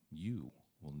you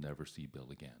will never see Bill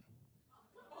again.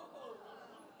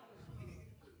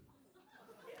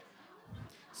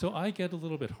 So I get a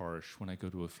little bit harsh when I go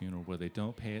to a funeral where they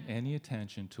don't pay any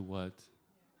attention to what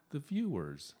the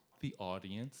viewers, the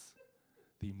audience,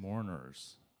 the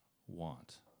mourners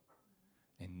want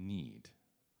and need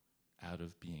out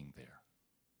of being there.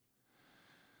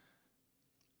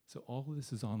 So all of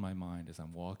this is on my mind as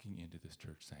I'm walking into this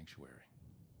church sanctuary.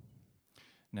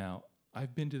 Now,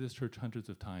 I've been to this church hundreds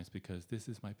of times because this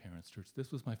is my parents' church.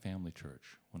 This was my family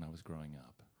church when I was growing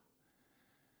up.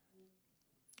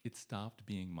 It stopped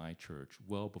being my church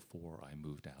well before I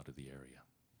moved out of the area.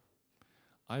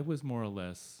 I was more or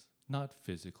less, not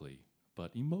physically,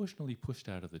 but emotionally pushed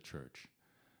out of the church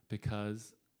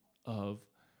because of,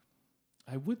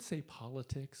 I would say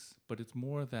politics, but it's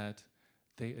more that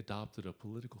they adopted a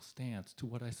political stance to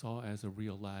what I saw as a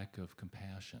real lack of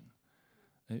compassion.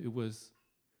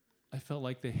 I felt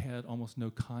like they had almost no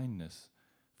kindness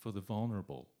for the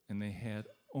vulnerable, and they had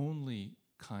only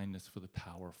kindness for the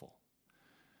powerful.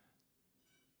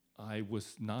 I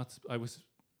was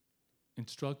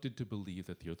instructed to believe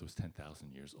that the earth was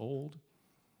 10,000 years old,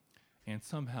 and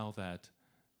somehow that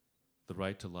the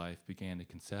right to life began at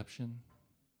conception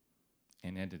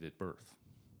and ended at birth,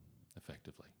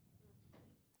 effectively.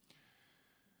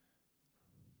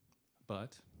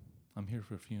 But I'm here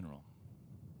for a funeral.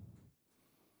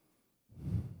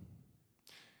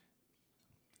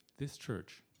 This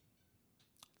church,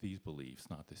 these beliefs,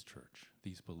 not this church,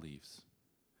 these beliefs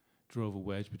drove a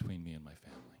wedge between me and my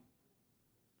family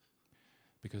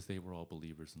because they were all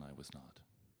believers and I was not.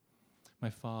 My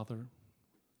father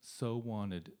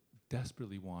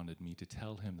desperately wanted me to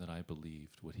tell him that I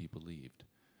believed what he believed.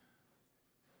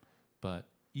 But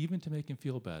even to make him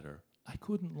feel better, I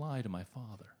couldn't lie to my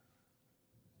father.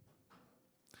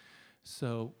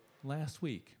 So last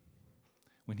week,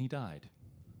 when he died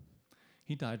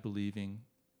believing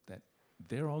that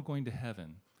they're all going to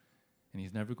heaven and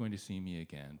he's never going to see me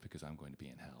again because I'm going to be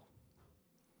in hell.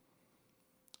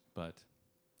 But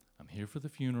I'm here for the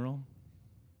funeral.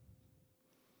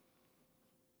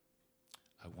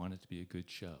 I want it to be a good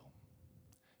show.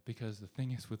 Because the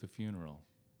thing is with a funeral,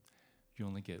 you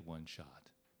only get one shot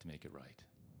to make it right.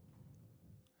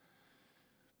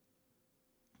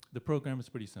 The program is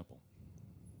pretty simple.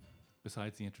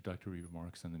 Besides the introductory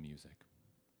remarks and the music,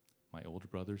 my older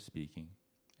brother speaking,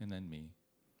 and then me,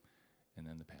 and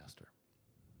then the pastor.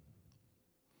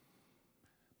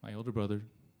 My older brother,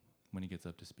 when he gets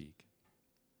up to speak,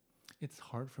 it's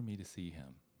hard for me to see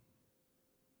him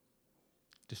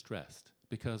distressed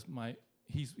because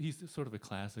he's sort of a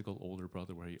classical older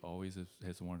brother where he always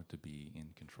has wanted to be in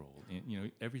control.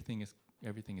 And, everything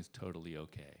is totally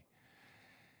okay.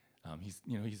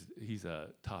 He's a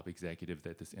top executive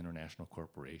at this international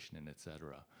corporation and et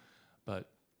cetera. But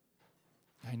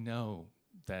I know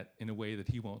that in a way that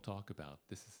he won't talk about,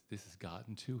 this has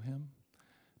gotten to him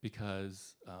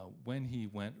because when he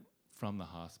went from the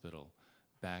hospital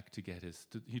back to get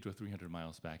he drove 300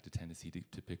 miles back to Tennessee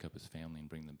to pick up his family and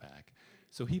bring them back.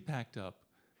 So he packed up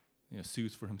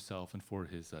suits for himself and for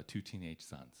his two teenage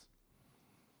sons.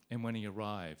 And when he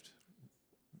arrived,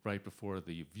 right before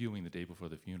the viewing, the day before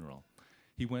the funeral,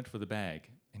 he went for the bag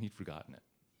and he'd forgotten it.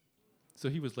 So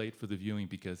he was late for the viewing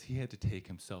because he had to take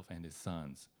himself and his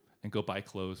sons and go buy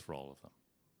clothes for all of them.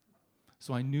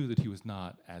 So I knew that he was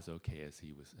not as okay as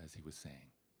he was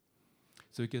saying.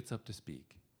 So he gets up to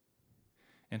speak.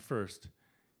 And first,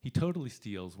 he totally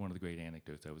steals one of the great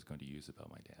anecdotes I was going to use about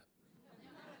my dad.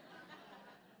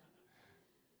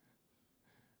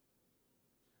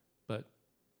 But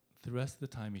the rest of the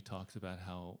time he talks about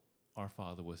how our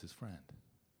father was his friend.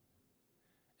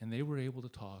 And they were able to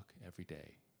talk every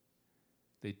day.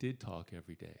 They did talk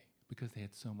every day because they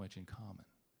had so much in common.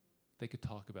 They could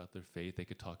talk about their faith. They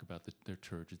could talk about their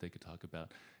churches. They could talk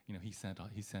about, he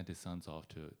sent his sons off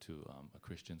to a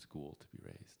Christian school to be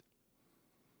raised.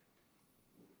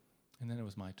 And then it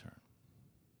was my turn.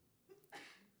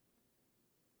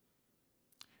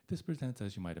 This presents,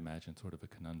 as you might imagine, sort of a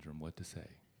conundrum, what to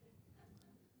say.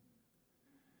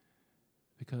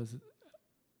 Because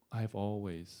I've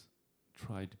always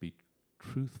tried to be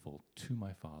truthful to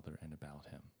my father and about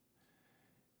him.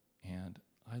 And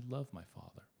I love my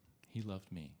father. He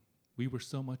loved me. We were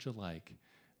so much alike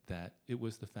that it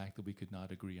was the fact that we could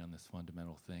not agree on this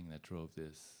fundamental thing that drove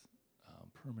this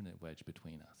permanent wedge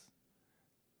between us,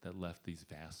 that left these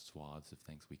vast swaths of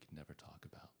things we could never talk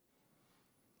about.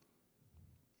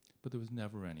 But there was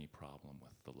never any problem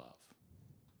with the love.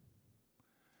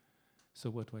 So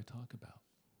what do I talk about?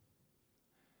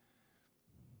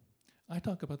 I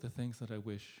talk about the things that I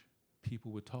wish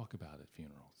people would talk about at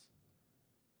funerals.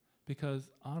 Because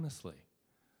honestly,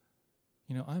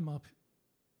 I'm up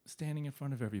standing in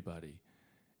front of everybody,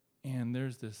 and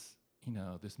there's this,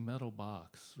 this metal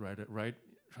box right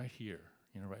here,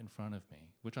 right in front of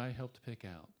me, which I helped pick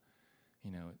out.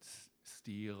 It's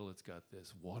steel, it's got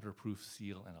this waterproof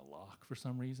seal and a lock for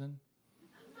some reason.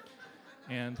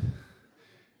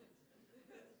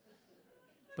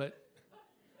 But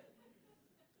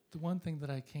the one thing that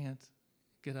I can't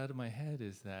get out of my head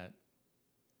is that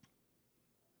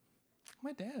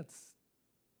my dad's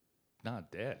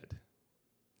not dead.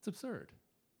 It's absurd.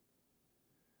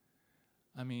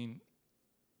 I mean,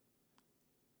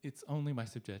 it's only my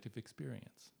subjective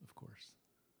experience, of course.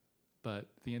 But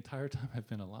the entire time I've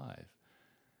been alive,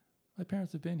 my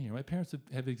parents have been here. My parents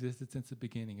have existed since the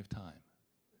beginning of time.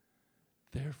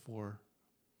 Therefore,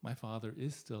 my father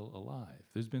is still alive.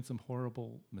 There's been some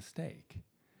horrible mistake,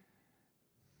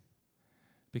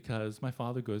 because my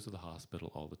father goes to the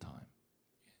hospital all the time,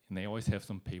 and they always have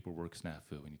some paperwork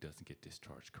snafu, and he doesn't get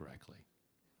discharged correctly.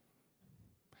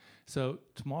 So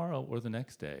tomorrow or the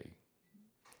next day,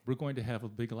 we're going to have a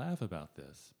big laugh about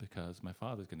this, because my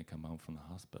father's going to come home from the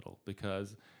hospital,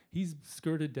 because he's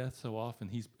skirted death so often,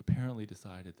 he's apparently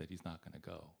decided that he's not going to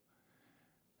go.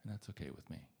 And that's okay with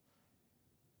me.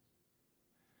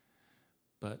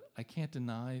 But I can't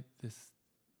deny this.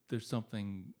 There's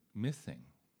something missing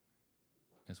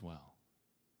as well.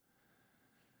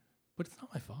 But it's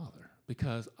not my father,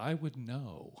 because I would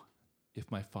know if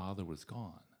my father was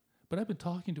gone. But I've been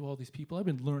talking to all these people. I've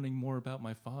been learning more about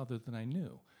my father than I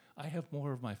knew. I have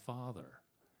more of my father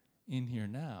in here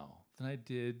now than I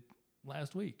did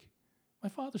last week. My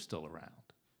father's still around.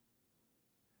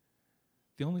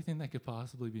 The only thing that could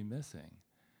possibly be missing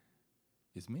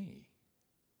is me.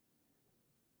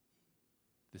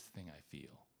 This thing I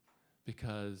feel.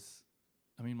 Because,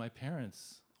 my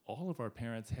parents, all of our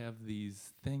parents have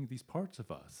these parts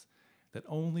of us that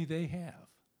only they have,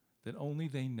 that only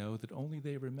they know, that only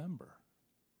they remember.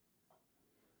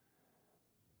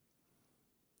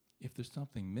 If there's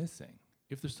something missing,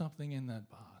 if there's something in that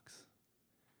box,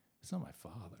 it's not my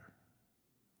father.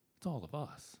 It's all of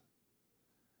us.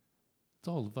 It's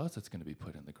all of us that's going to be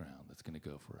put in the ground, that's going to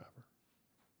go forever.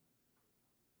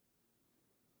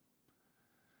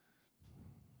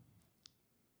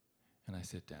 And I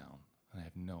sit down, and I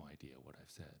have no idea what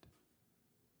I've said.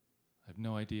 I have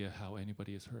no idea how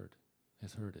anybody has heard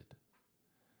it.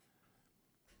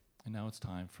 And now it's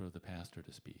time for the pastor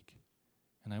to speak.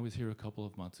 And I was here a couple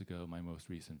of months ago, my most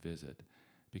recent visit,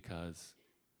 because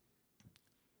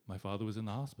my father was in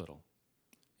the hospital,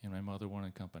 and my mother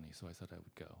wanted company, so I said I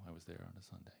would go. I was there on a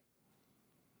Sunday.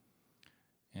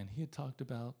 And he had talked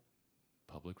about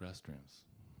public restrooms.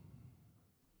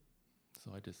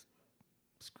 So I just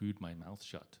screwed my mouth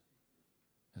shut,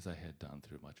 as I had done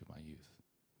through much of my youth.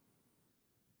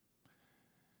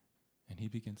 And he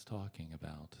begins talking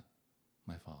about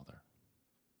my father,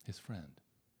 his friend.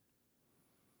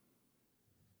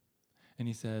 And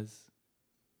he says,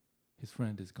 his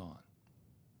friend is gone.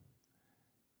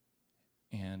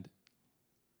 And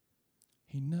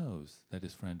he knows that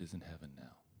his friend is in heaven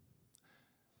now.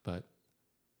 But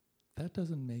that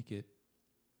doesn't make it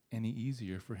any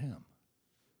easier for him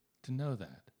to know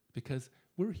that, because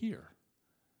we're here.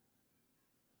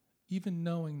 Even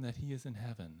knowing that he is in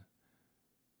heaven,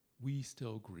 we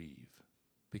still grieve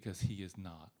because he is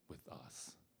not with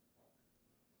us.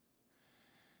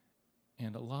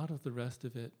 And a lot of the rest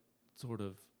of it sort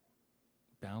of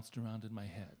bounced around in my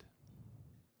head.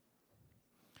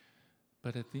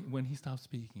 But when he stopped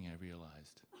speaking, I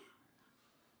realized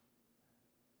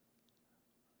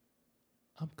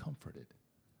I'm comforted.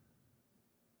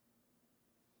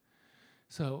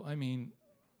 So,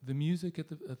 the music at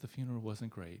the funeral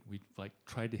wasn't great. We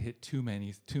tried to hit too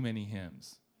many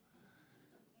hymns.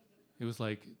 It was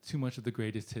like too much of the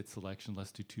greatest hit selection.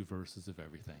 Let's do 2 verses of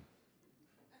everything.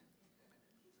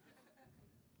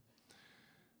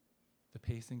 The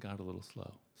pacing got a little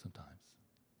slow sometimes.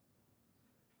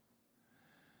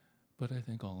 But I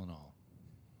think all in all,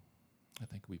 I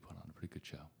think we put on a pretty good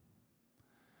show.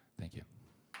 Thank you.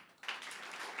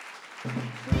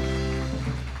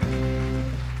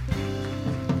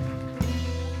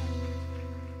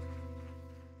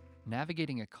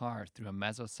 Navigating a car through a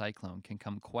mesocyclone can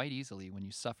come quite easily when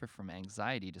you suffer from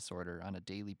anxiety disorder on a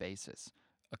daily basis,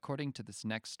 according to this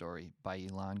next story by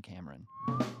Elon Cameron.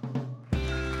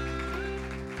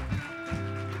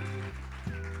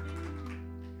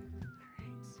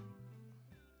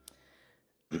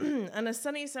 On a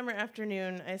sunny summer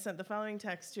afternoon, I sent the following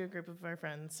text to a group of our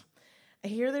friends. I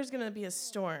hear there's going to be a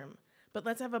storm, but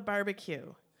let's have a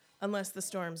barbecue, unless the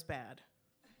storm's bad.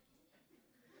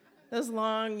 Those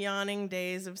long, yawning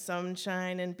days of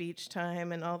sunshine and beach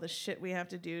time and all the shit we have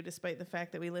to do despite the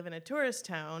fact that we live in a tourist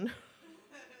town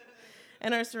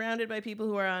and are surrounded by people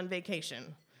who are on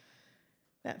vacation.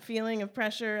 That feeling of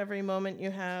pressure every moment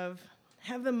you have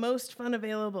the most fun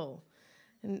available.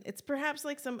 And it's perhaps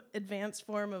like some advanced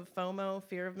form of FOMO,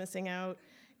 fear of missing out,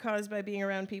 caused by being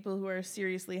around people who are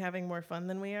seriously having more fun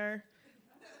than we are.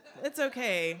 It's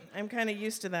okay. I'm kind of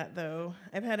used to that, though.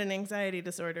 I've had an anxiety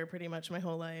disorder pretty much my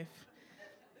whole life.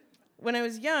 When I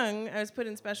was young, I was put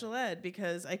in special ed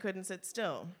because I couldn't sit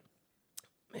still.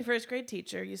 My first grade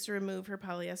teacher used to remove her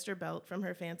polyester belt from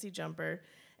her fancy jumper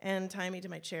and tie me to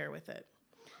my chair with it.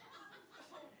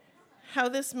 How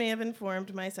this may have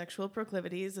informed my sexual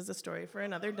proclivities is a story for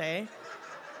another day.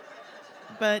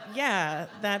 But yeah,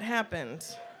 that happened.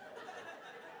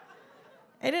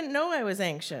 I didn't know I was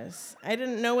anxious. I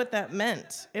didn't know what that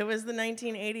meant. It was the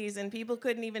 1980s, and people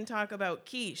couldn't even talk about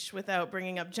quiche without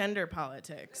bringing up gender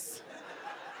politics.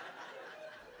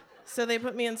 So they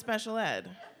put me in special ed.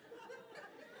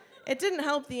 It didn't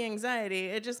help the anxiety.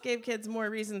 It just gave kids more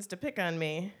reasons to pick on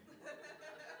me.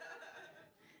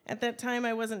 At that time,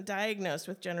 I wasn't diagnosed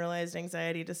with generalized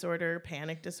anxiety disorder,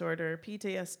 panic disorder,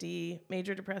 PTSD,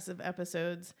 major depressive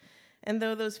episodes, and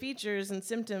though those features and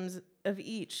symptoms of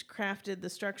each crafted the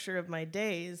structure of my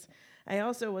days, I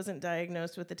also wasn't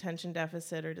diagnosed with attention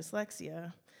deficit or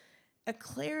dyslexia. A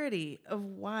clarity of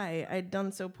why I'd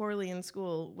done so poorly in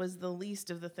school was the least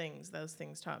of the things those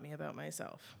things taught me about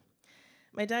myself.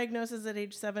 My diagnosis at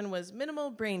age 7 was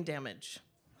minimal brain damage.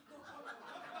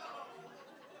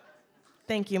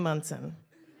 Thank you, Munson.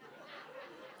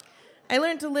 I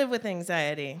learned to live with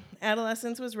anxiety.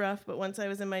 Adolescence was rough, but once I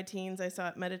was in my teens, I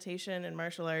sought meditation and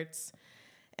martial arts,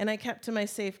 and I kept to my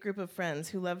safe group of friends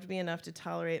who loved me enough to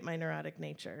tolerate my neurotic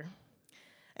nature.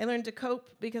 I learned to cope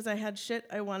because I had shit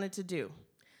I wanted to do.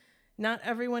 Not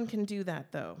everyone can do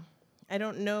that, though. I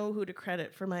don't know who to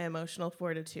credit for my emotional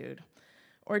fortitude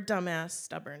or dumbass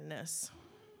stubbornness.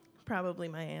 Probably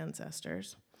my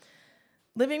ancestors.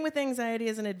 Living with anxiety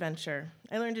is an adventure.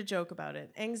 I learned to joke about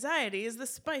it. Anxiety is the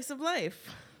spice of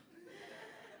life.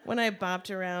 When I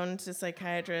bopped around to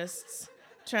psychiatrists,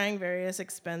 trying various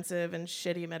expensive and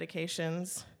shitty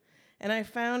medications, and I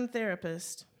found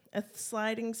therapist, a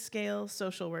sliding scale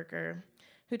social worker,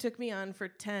 who took me on for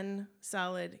 10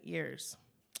 solid years.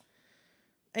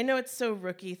 I know it's so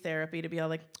rookie therapy to be all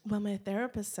like, well, my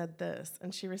therapist said this,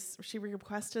 and she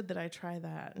requested that I try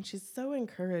that, and she's so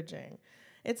encouraging.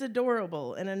 It's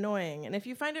adorable and annoying, and if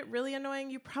you find it really annoying,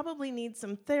 you probably need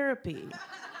some therapy.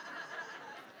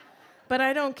 But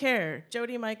I don't care.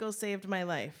 Jody Michaels saved my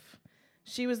life.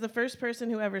 She was the first person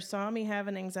who ever saw me have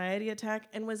an anxiety attack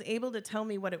and was able to tell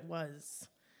me what it was.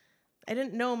 I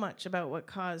didn't know much about what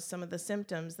caused some of the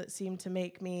symptoms that seemed to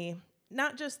make me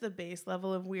not just the base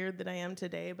level of weird that I am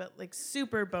today, but like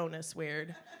super bonus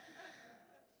weird.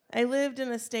 I lived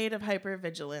in a state of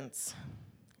hypervigilance,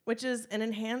 which is an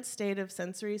enhanced state of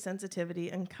sensory sensitivity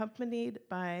accompanied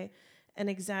by an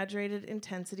exaggerated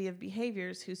intensity of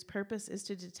behaviors whose purpose is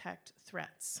to detect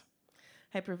threats.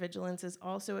 Hypervigilance is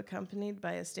also accompanied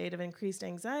by a state of increased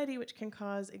anxiety, which can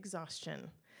cause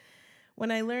exhaustion. When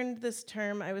I learned this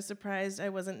term, I was surprised I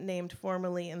wasn't named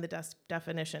formally in the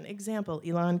definition. Example,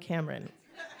 Elon Cameron.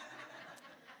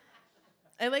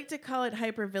 I like to call it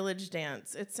hypervillage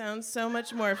dance. It sounds so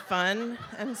much more fun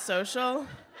and social.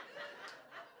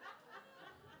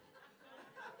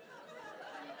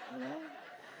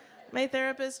 My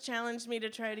therapist challenged me to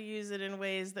try to use it in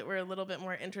ways that were a little bit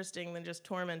more interesting than just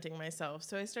tormenting myself.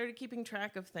 So I started keeping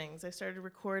track of things. I started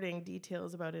recording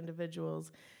details about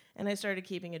individuals, and I started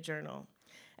keeping a journal.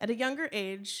 At a younger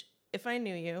age, if I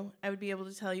knew you, I would be able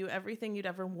to tell you everything you'd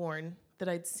ever worn that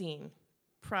I'd seen,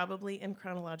 probably in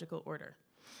chronological order.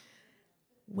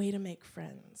 Way to make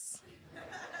friends.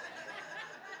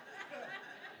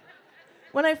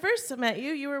 When I first met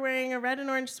you, you were wearing a red and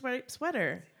orange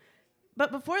sweater.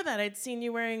 But before that, I'd seen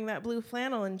you wearing that blue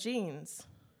flannel and jeans.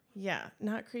 Yeah,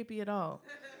 not creepy at all.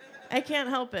 I can't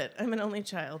help it. I'm an only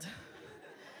child.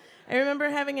 I remember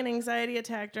having an anxiety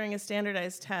attack during a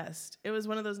standardized test. It was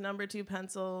one of those number 2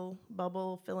 pencil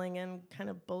bubble filling in kind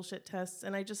of bullshit tests,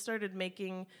 and I just started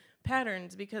making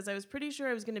patterns because I was pretty sure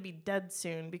I was going to be dead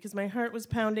soon because my heart was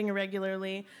pounding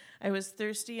irregularly, I was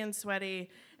thirsty and sweaty,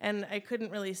 and I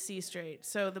couldn't really see straight.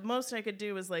 So the most I could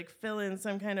do was like fill in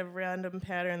some kind of random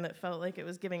pattern that felt like it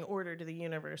was giving order to the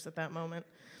universe at that moment.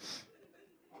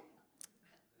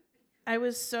 I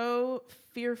was so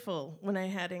fearful when I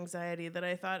had anxiety that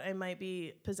I thought I might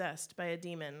be possessed by a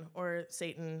demon or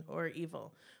Satan or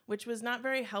evil, which was not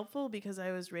very helpful because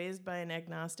I was raised by an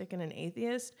agnostic and an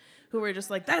atheist who were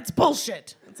just like, that's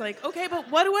bullshit. It's like, okay, but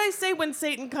what do I say when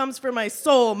Satan comes for my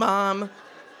soul, Mom?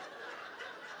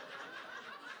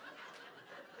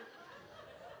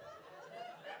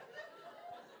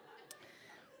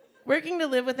 Working to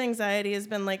live with anxiety has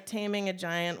been like taming a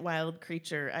giant wild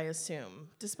creature, I assume.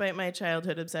 Despite my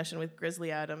childhood obsession with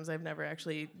Grizzly Adams, I've never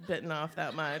actually bitten off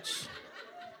that much.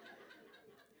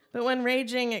 But when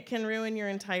raging, it can ruin your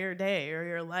entire day or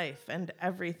your life and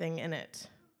everything in it.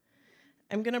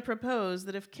 I'm going to propose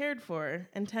that if cared for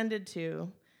and tended to,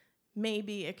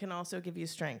 maybe it can also give you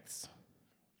strengths.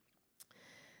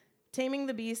 Taming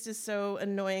the beast is so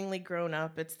annoyingly grown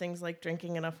up. It's things like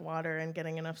drinking enough water and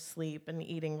getting enough sleep and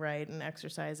eating right and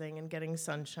exercising and getting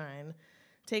sunshine,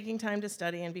 taking time to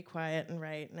study and be quiet and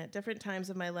write. And at different times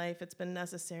of my life, it's been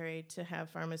necessary to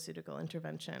have pharmaceutical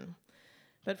intervention.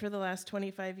 But for the last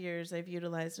 25 years, I've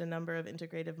utilized a number of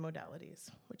integrative modalities,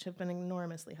 which have been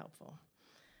enormously helpful.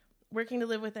 Working to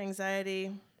live with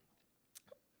anxiety,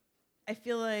 I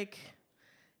feel like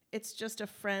it's just a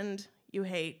friend you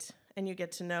hate and you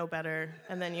get to know better,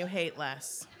 and then you hate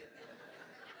less.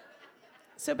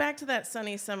 So back to that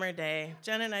sunny summer day,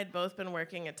 Jen and I'd both been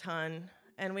working a ton,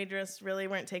 and we just really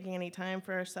weren't taking any time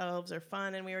for ourselves or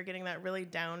fun, and we were getting that really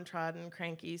downtrodden,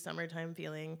 cranky summertime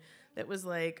feeling that was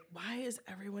like, why is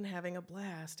everyone having a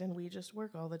blast and we just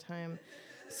work all the time?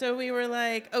 So we were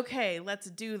like, okay, let's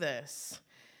do this.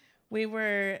 We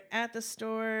were at the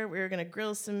store, we were gonna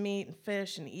grill some meat and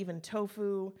fish and even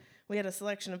tofu. We had a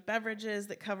selection of beverages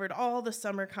that covered all the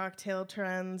summer cocktail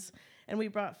trends, and we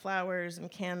brought flowers and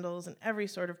candles and every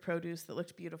sort of produce that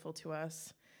looked beautiful to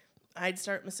us. I'd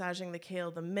start massaging the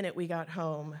kale the minute we got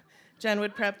home. Jen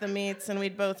would prep the meats, and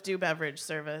we'd both do beverage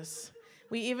service.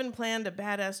 We even planned a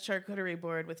badass charcuterie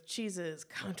board with cheeses,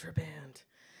 contraband,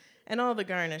 and all the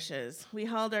garnishes. We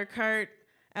hauled our cart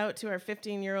out to our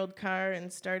 15-year-old car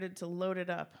and started to load it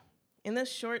up. In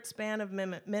this short span of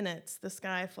minutes, the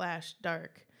sky flashed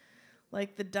dark,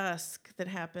 like the dusk that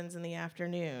happens in the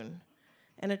afternoon,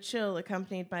 and a chill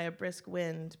accompanied by a brisk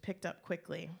wind picked up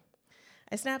quickly.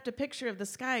 I snapped a picture of the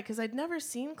sky because I'd never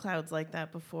seen clouds like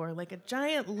that before, like a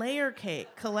giant layer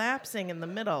cake collapsing in the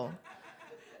middle.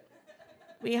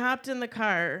 We hopped in the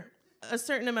car, a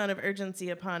certain amount of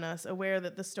urgency upon us, aware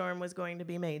that the storm was going to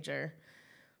be major.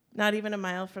 Not even a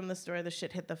mile from the store, the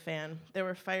shit hit the fan. There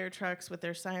were fire trucks with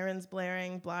their sirens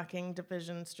blaring, blocking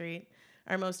Division Street,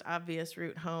 our most obvious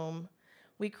route home.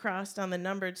 We crossed on the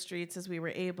numbered streets as we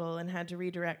were able and had to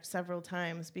redirect several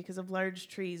times because of large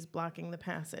trees blocking the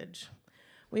passage.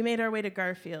 We made our way to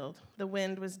Garfield. The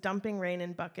wind was dumping rain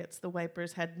in buckets the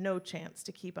wipers had no chance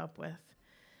to keep up with.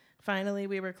 Finally,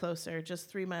 we were closer, just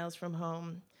 3 miles from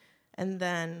home. And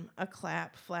then a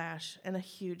clap, flash, and a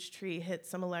huge tree hit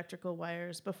some electrical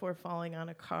wires before falling on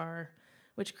a car,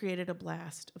 which created a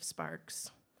blast of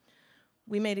sparks.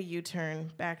 We made a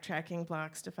U-turn, backtracking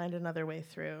blocks to find another way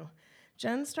through.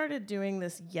 Jen started doing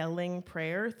this yelling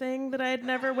prayer thing that I had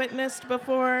never witnessed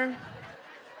before.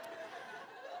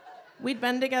 We'd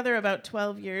been together about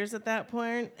 12 years at that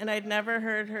point, and I'd never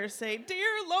heard her say,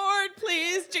 "Dear Lord,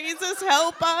 please, Jesus,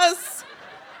 help us."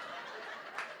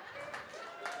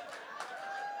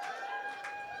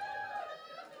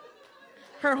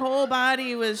 Her whole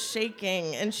body was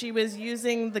shaking, and she was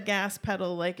using the gas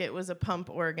pedal like it was a pump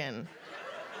organ.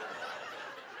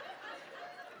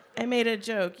 I made a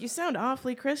joke. "You sound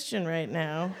awfully Christian right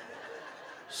now."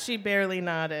 She barely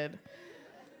nodded.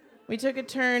 We took a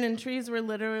turn, and trees were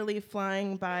literally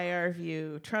flying by our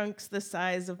view. Trunks the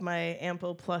size of my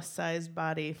ample plus-sized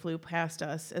body flew past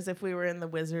us as if we were in the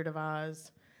Wizard of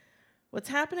Oz. What's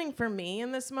happening for me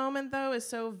in this moment, though, is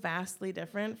so vastly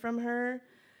different from her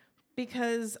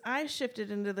because I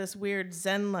shifted into this weird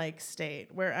Zen-like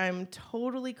state where I'm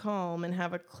totally calm and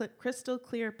have a crystal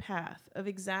clear path of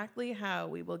exactly how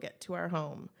we will get to our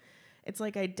home. It's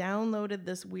like I downloaded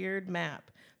this weird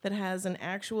map that has an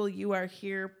actual "you are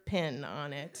here" pin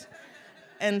on it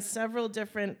and several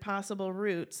different possible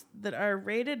routes that are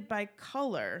rated by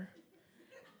color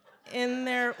in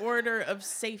their order of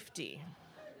safety.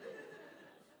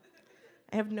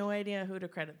 I have no idea who to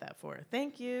credit that for.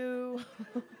 Thank you.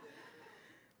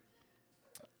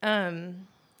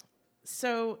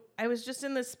 So I was just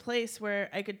in this place where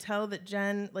I could tell that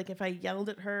Jen, like if I yelled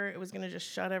at her, it was gonna just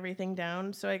shut everything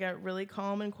down. So I got really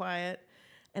calm and quiet,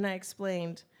 and I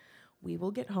explained, we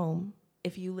will get home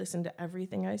if you listen to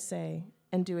everything I say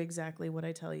and do exactly what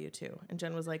I tell you to. And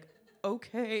Jen was like,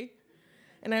 okay.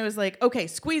 And I was like, okay,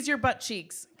 squeeze your butt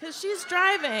cheeks, because she's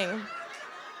driving.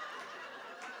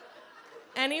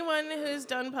 Anyone who's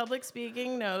done public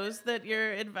speaking knows that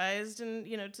you're advised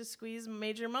to squeeze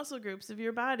major muscle groups of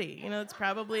your body. It's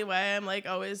probably why I'm like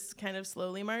always kind of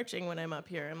slowly marching when I'm up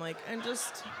here. I'm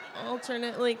just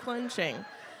alternately clenching.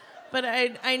 But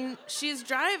she's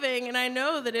driving, and I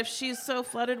know that if she's so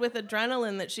flooded with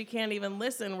adrenaline that she can't even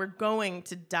listen, we're going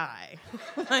to die.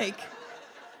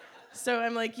 So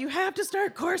I'm like, you have to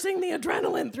start coursing the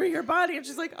adrenaline through your body. And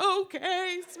she's like,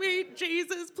 okay, sweet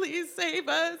Jesus, please save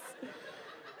us.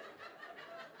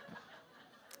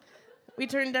 We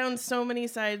turned down so many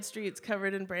side streets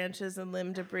covered in branches and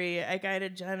limb debris. I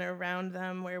guided Jen around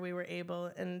them where we were able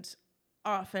and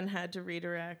often had to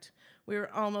redirect. We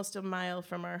were almost a mile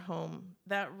from our home.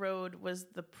 That road was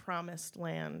the promised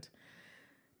land.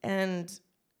 And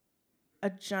a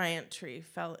giant tree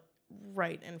fell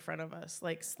right in front of us,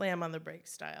 like slam on the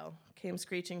brakes style, came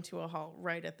screeching to a halt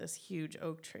right at this huge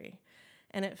oak tree.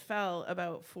 And it fell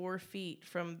about 4 feet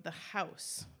from the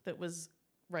house that was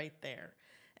right there.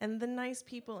 And the nice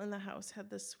people in the house had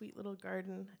this sweet little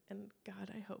garden, and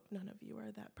God, I hope none of you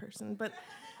are that person, but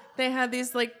they had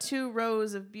these 2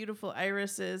 rows of beautiful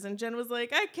irises, and Jen was like,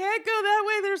 I can't go that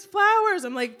way, there's flowers.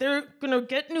 I'm like, they're gonna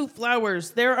get new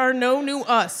flowers. There are no new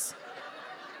us.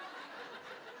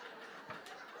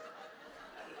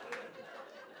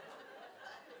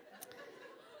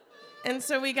 And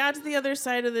so we got to the other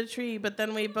side of the tree, but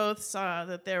then we both saw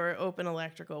that there were open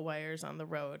electrical wires on the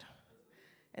road.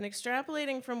 And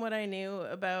extrapolating from what I knew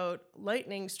about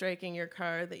lightning striking your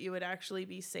car, that you would actually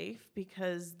be safe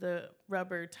because the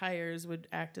rubber tires would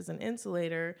act as an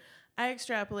insulator, I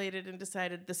extrapolated and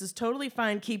decided this is totally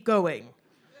fine, keep going.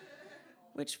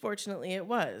 Which fortunately it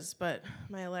was, but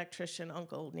my electrician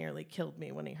uncle nearly killed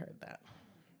me when he heard that.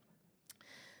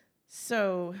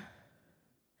 So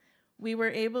we were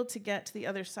able to get to the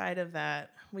other side of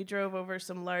that. We drove over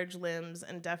some large limbs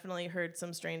and definitely heard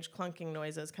some strange clunking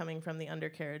noises coming from the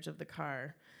undercarriage of the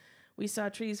car. We saw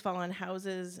trees fall on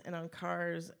houses and on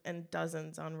cars and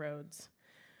dozens on roads.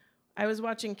 I was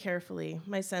watching carefully.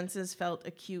 My senses felt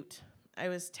acute. I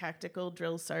was tactical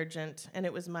drill sergeant, and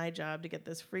it was my job to get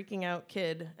this freaking out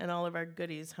kid and all of our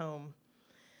goodies home.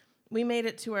 We made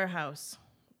it to our house.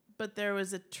 But there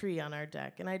was a tree on our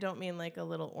deck, and I don't mean like a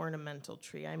little ornamental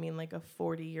tree. I mean like a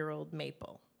 40-year-old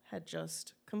maple had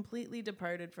just completely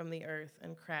departed from the earth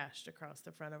and crashed across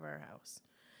the front of our house.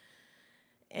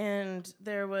 And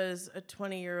there was a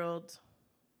 20-year-old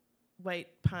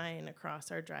white pine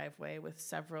across our driveway with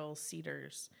several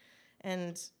cedars.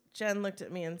 And Jen looked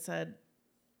at me and said,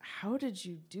 "How did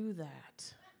you do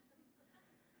that?"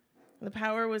 The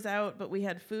power was out, but we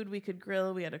had food we could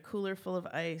grill. We had a cooler full of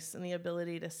ice and the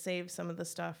ability to save some of the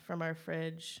stuff from our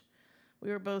fridge. We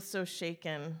were both so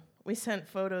shaken. We sent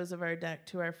photos of our deck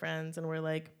to our friends and were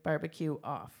like, barbecue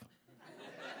off.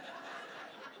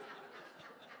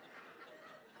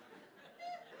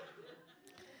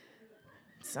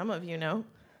 Some of you know.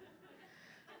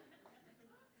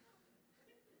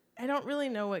 I don't really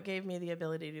know what gave me the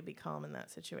ability to be calm in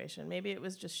that situation. Maybe it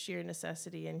was just sheer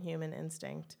necessity and human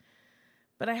instinct.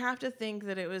 But I have to think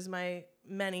that it was my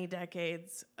many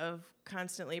decades of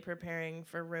constantly preparing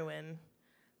for ruin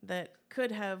that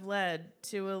could have led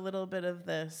to a little bit of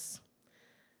this.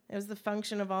 It was the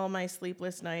function of all my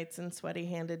sleepless nights and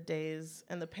sweaty-handed days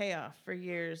and the payoff for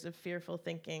years of fearful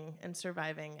thinking and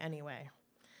surviving anyway.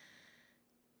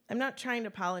 I'm not trying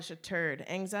to polish a turd.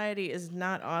 Anxiety is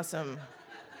not awesome.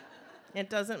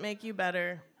 It doesn't make you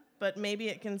better. But maybe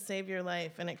it can save your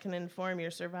life, and it can inform your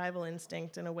survival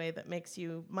instinct in a way that makes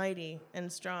you mighty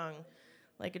and strong,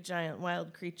 like a giant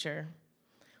wild creature.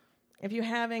 If you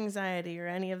have anxiety or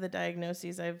any of the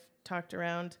diagnoses I've talked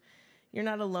around, you're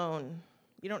not alone.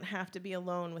 You don't have to be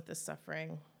alone with this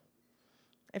suffering.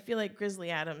 I feel like Grizzly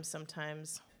Adams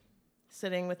sometimes,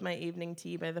 sitting with my evening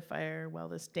tea by the fire while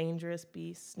this dangerous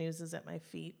beast snoozes at my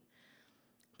feet.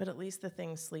 But at least the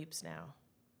thing sleeps now.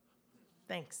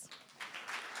 Thanks.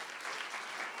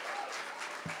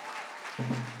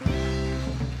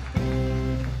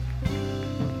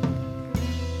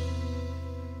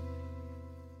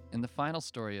 In the final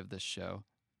story of this show,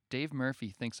 Dave Murphy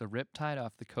thinks a riptide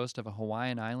off the coast of a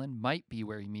Hawaiian island might be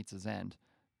where he meets his end,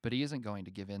 but he isn't going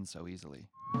to give in so easily.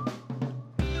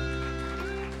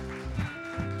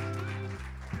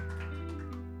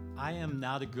 I am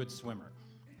not a good swimmer.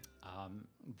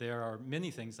 There are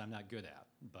many things I'm not good at,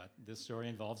 but this story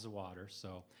involves the water,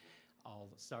 so I'll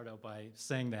start out by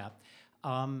saying that.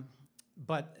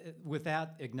 But with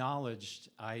that acknowledged,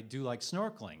 I do like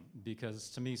snorkeling, because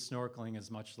to me, snorkeling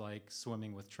is much like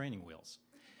swimming with training wheels.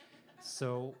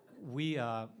 So we're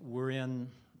on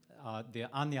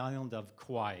the island of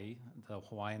Kauai, the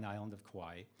Hawaiian island of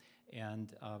Kauai,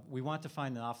 and we want to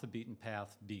find an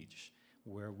off-the-beaten-path beach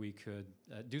where we could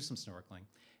do some snorkeling.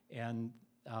 And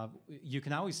you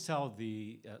can always tell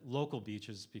the local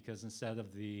beaches, because instead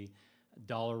of the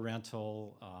dollar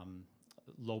rental,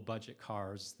 low-budget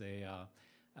cars,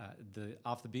 the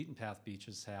off-the-beaten-path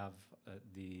beaches have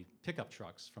the pickup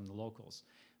trucks from the locals.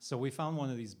 So we found one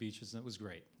of these beaches, and it was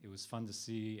great. It was fun to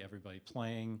see everybody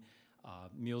playing,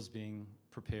 meals being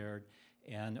prepared.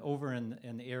 And over in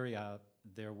an area,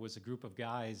 there was a group of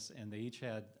guys, and they each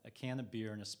had a can of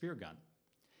beer and a spear gun.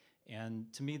 And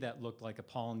to me, that looked like a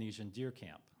Polynesian deer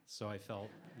camp. So I felt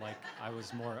like I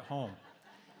was more at home.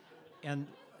 And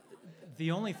the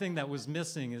only thing that was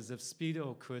missing is if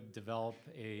Speedo could develop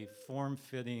a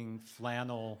form-fitting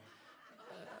flannel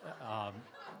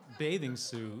bathing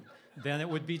suit, then it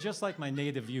would be just like my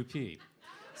native UP.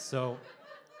 So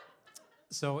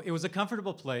it was a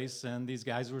comfortable place, and these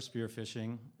guys were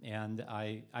spearfishing, and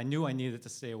I knew I needed to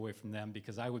stay away from them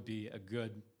because I would be a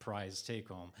good prize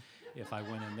take-home if I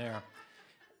went in there.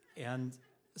 And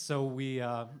so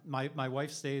my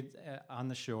wife stayed on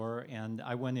the shore, and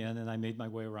I went in and I made my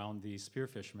way around the spear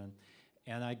fishermen.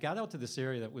 And I got out to this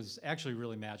area that was actually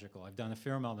really magical. I've done a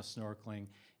fair amount of snorkeling,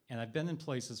 and I've been in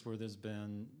places where there's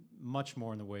been much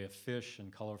more in the way of fish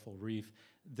and colorful reef.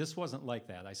 This wasn't like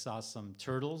that. I saw some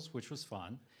turtles, which was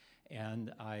fun,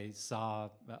 and I saw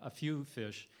a few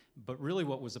fish. But really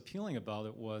what was appealing about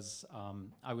it was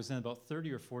I was in about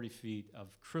 30 or 40 feet of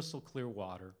crystal clear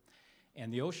water,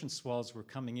 and the ocean swells were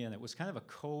coming in. It was kind of a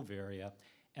cove area,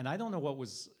 and I don't know what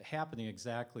was happening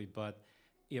exactly, but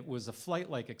it was a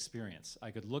flight-like experience.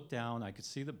 I could look down, I could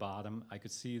see the bottom, I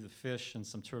could see the fish and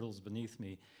some turtles beneath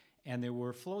me, and they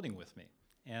were floating with me,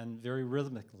 and very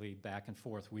rhythmically back and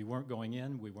forth. We weren't going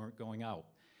in, we weren't going out.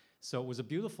 So it was a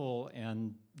beautiful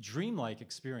and dreamlike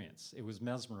experience. It was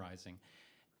mesmerizing.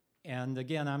 And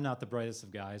again, I'm not the brightest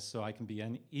of guys, so I can be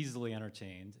easily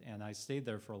entertained, and I stayed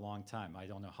there for a long time. I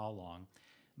don't know how long,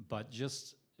 but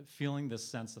just feeling this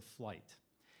sense of flight.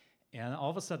 And all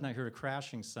of a sudden, I heard a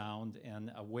crashing sound,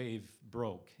 and a wave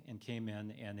broke and came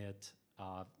in, and it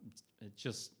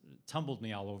just tumbled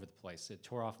me all over the place. It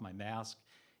tore off my mask.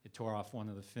 It tore off one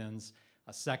of the fins.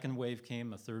 A second wave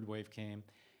came, a third wave came,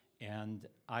 and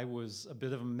I was a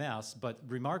bit of a mess, but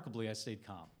remarkably, I stayed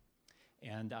calm.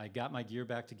 And I got my gear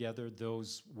back together.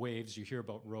 Those waves, you hear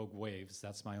about rogue waves,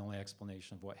 that's my only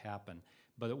explanation of what happened.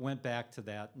 But it went back to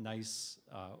that nice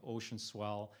ocean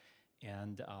swell,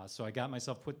 and so I got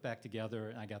myself put back together,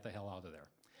 and I got the hell out of there.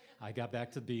 I got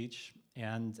back to the beach,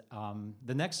 and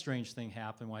the next strange thing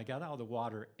happened. When I got out of the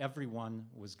water, everyone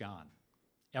was gone.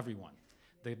 Everyone.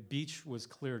 The beach was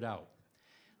cleared out.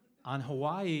 On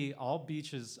Hawaii, all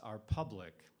beaches are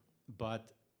public,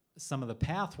 but some of the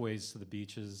pathways to the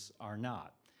beaches are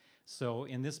not. So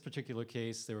in this particular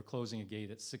case, they were closing a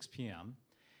gate at 6 p.m.,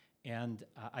 and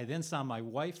I then saw my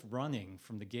wife running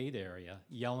from the gate area,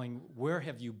 yelling, "Where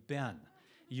have you been?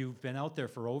 You've been out there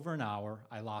for over an hour.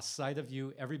 I lost sight of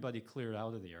you. Everybody cleared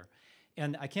out of there."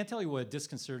 And I can't tell you what a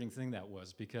disconcerting thing that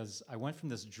was, because I went from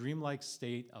this dreamlike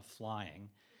state of flying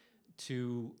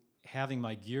to having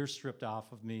my gear stripped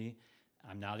off of me.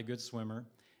 I'm not a good swimmer.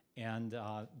 And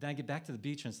then I get back to the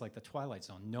beach, and it's like the Twilight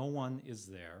Zone. No one is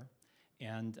there.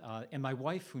 And my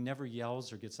wife, who never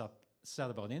yells or gets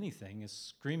upset about anything, is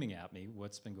screaming at me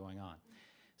what's been going on.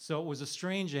 So it was a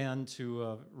strange end to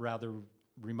a rather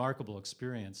remarkable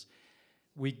experience.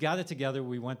 We got it together.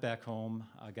 We went back home,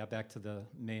 got back to the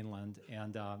mainland,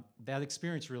 and that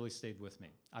experience really stayed with me.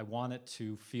 I wanted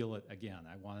to feel it again.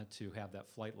 I wanted to have that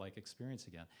flight-like experience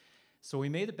again. So we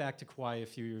made it back to Kauai a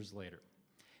few years later.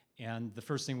 And the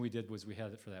first thing we did was we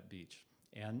headed for that beach.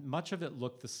 And much of it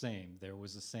looked the same. There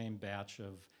was the same batch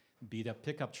of beat-up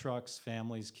pickup trucks,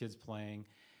 families, kids playing.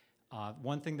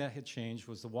 One thing that had changed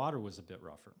was the water was a bit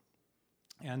rougher.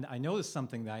 And I noticed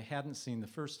something that I hadn't seen the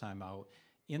first time out.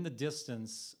 In the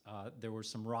distance, there were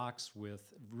some rocks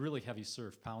with really heavy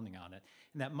surf pounding on it.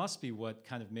 And that must be what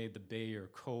kind of made the bay or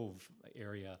cove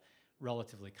area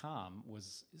relatively calm,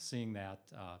 was seeing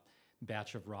that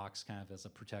batch of rocks kind of as a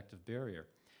protective barrier.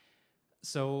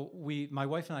 So my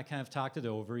wife and I kind of talked it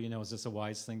over, is this a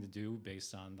wise thing to do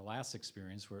based on the last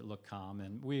experience where it looked calm?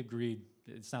 And we agreed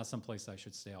it's not someplace I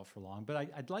should stay out for long, but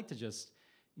I'd like to just,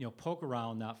 poke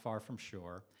around not far from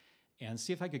shore and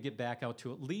see if I could get back out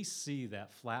to at least see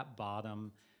that flat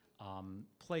bottom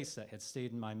place that had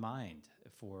stayed in my mind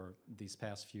for these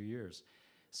past few years.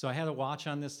 So I had a watch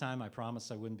on this time. I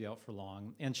promised I wouldn't be out for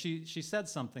long. And she said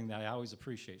something that I always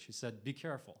appreciate. She said, "Be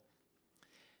careful."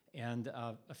 And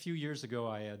a few years ago,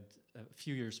 a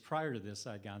few years prior to this,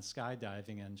 I'd gone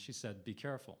skydiving, and she said, "Be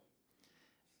careful."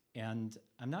 And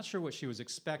I'm not sure what she was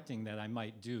expecting that I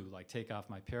might do, like take off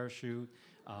my parachute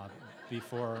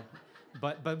before.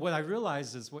 But what I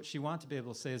realized is what she wanted to be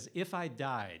able to say is, if I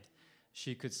died,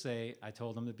 she could say, "I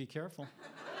told him to be careful."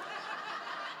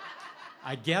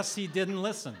 I guess he didn't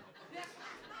listen.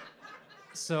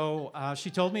 So she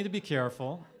told me to be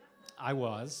careful. I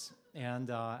was.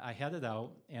 And I headed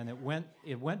out, and it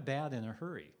went bad in a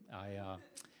hurry. I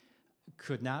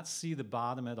could not see the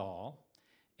bottom at all,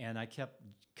 and I kept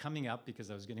coming up because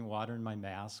I was getting water in my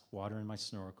mask, water in my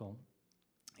snorkel,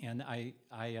 and I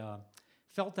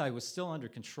felt I was still under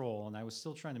control, and I was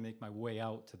still trying to make my way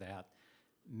out to that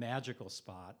magical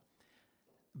spot.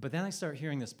 But then I started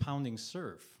hearing this pounding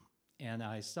surf, and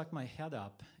I stuck my head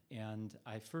up, and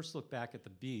I first looked back at the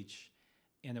beach,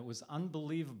 and it was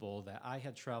unbelievable that I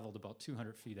had traveled about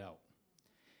 200 feet out.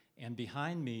 And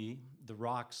behind me, the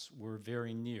rocks were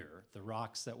very near. The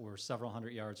rocks that were several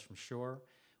hundred yards from shore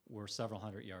were several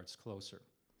hundred yards closer.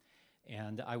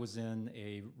 And I was in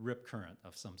a rip current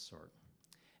of some sort.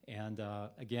 And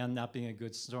again, not being a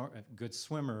good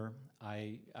swimmer,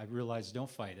 I realized don't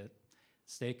fight it.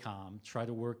 Stay calm. Try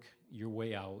to work your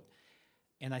way out.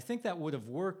 And I think that would have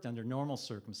worked under normal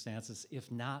circumstances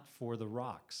if not for the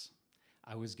rocks.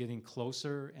 I was getting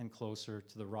closer and closer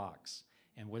to the rocks.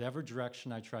 And whatever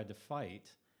direction I tried to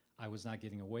fight, I was not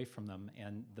getting away from them.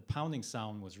 And the pounding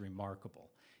sound was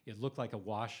remarkable. It looked like a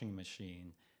washing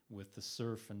machine with the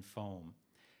surf and foam.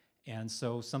 And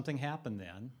so something happened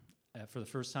then. For the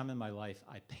first time in my life,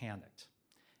 I panicked.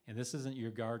 And this isn't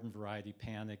your garden variety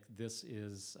panic. This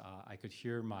is, I could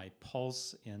hear my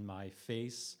pulse in my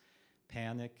face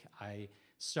panic. I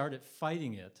started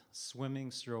fighting it, swimming,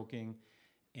 stroking.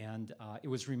 And it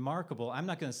was remarkable. I'm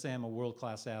not going to say I'm a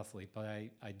world-class athlete, but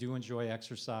I do enjoy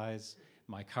exercise.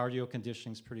 My cardio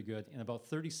conditioning's pretty good. In about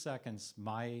 30 seconds,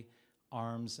 my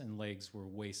arms and legs were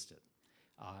wasted.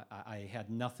 I had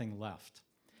nothing left.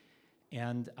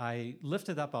 And I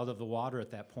lifted up out of the water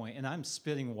at that point, and I'm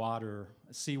spitting water,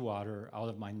 seawater, out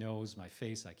of my nose, my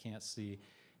face, I can't see.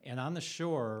 And on the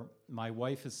shore, my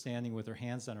wife is standing with her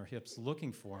hands on her hips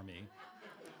looking for me.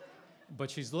 But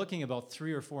she's looking about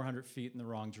 300 or 400 feet in the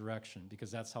wrong direction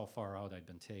because that's how far out I'd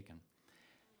been taken.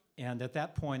 And at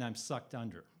that point, I'm sucked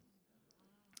under.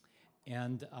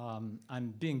 And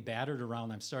I'm being battered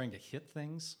around. I'm starting to hit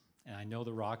things, and I know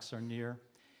the rocks are near.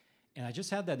 And I just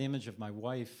had that image of my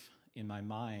wife in my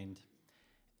mind,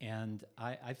 and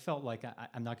I felt like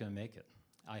I'm not going to make it.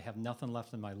 I have nothing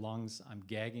left in my lungs. I'm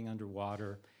gagging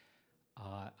underwater.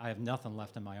 I have nothing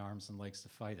left in my arms and legs to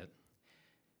fight it.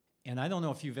 And I don't know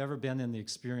if you've ever been in the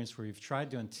experience where you've tried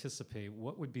to anticipate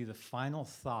what would be the final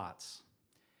thoughts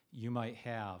you might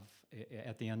have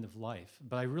at the end of life.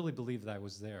 But I really believe that I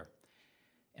was there.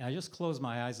 And I just closed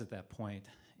my eyes at that point,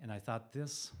 and I thought,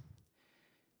 this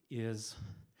is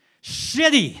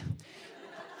shitty.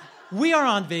 We are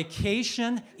on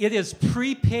vacation. It is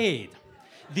prepaid.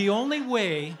 The only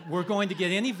way we're going to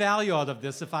get any value out of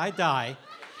this if I die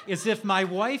is if my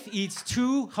wife eats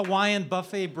 2 Hawaiian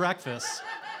buffet breakfasts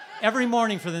every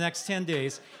morning for the next 10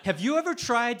 days. Have you ever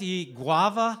tried to eat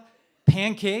guava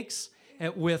pancakes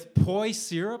with poi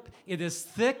syrup? It is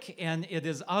thick and it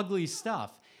is ugly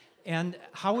stuff. And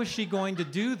how is she going to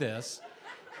do this?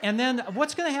 And then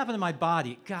what's going to happen to my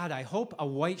body? God, I hope a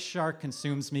white shark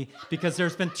consumes me because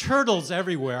there's been turtles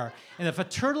everywhere. And if a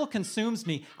turtle consumes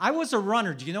me, I was a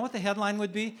runner. Do you know what the headline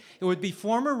would be? It would be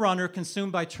former runner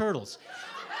consumed by turtles.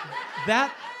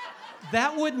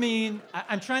 That would mean,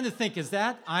 I'm trying to think, is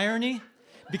that irony?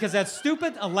 Because that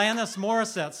stupid Alanis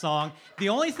Morissette song, the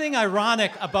only thing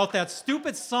ironic about that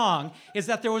stupid song is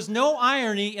that there was no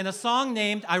irony in a song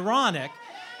named Ironic.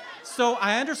 So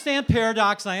I understand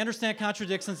paradox, I understand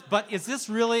contradictions, but is this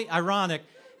really ironic?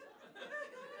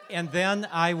 And then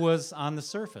I was on the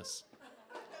surface.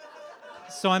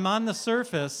 So I'm on the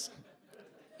surface,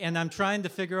 and I'm trying to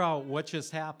figure out what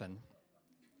just happened.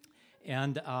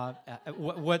 And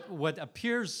what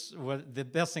appears, the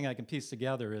best thing I can piece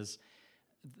together is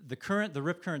the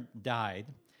rip current died,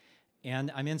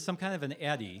 and I'm in some kind of an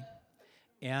eddy,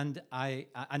 And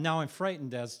now I'm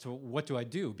frightened as to what do I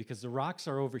do, because the rocks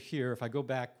are over here. If I go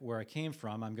back where I came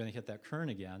from, I'm going to hit that current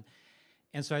again.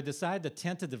 And so I decided to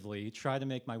tentatively try to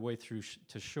make my way through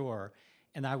to shore,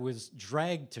 and I was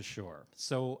dragged to shore.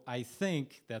 So I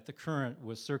think that the current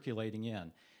was circulating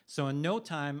in. So in no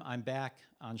time, I'm back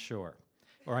on shore,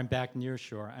 or I'm back near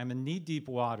shore. I'm in knee-deep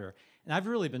water, and I've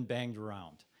really been banged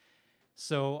around.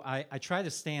 So I try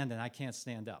to stand, and I can't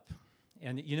stand up.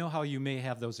 And you know how you may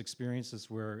have those experiences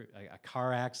where a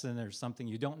car accident or something,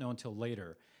 you don't know until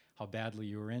later how badly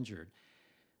you were injured.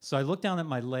 So I look down at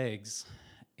my legs,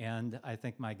 and I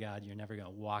think, my God, you're never going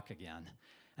to walk again.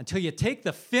 Until you take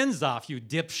the fins off, you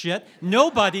dipshit.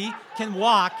 Nobody can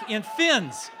walk in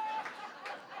fins.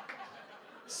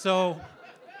 So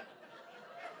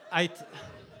I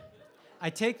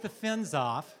take the fins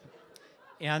off,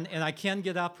 and I can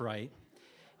get upright.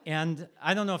 And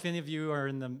I don't know if any of you are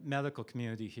in the medical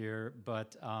community here,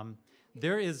 but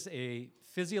there is a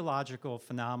physiological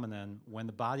phenomenon when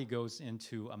the body goes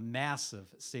into a massive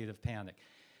state of panic.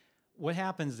 What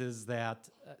happens is that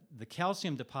the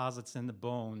calcium deposits in the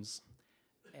bones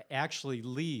actually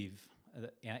leave,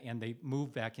 and they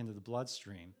move back into the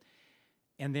bloodstream.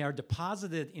 And they are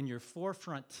deposited in your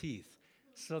forefront teeth,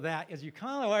 so that as you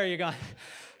come away, you're going,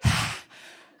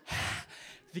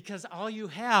 because all you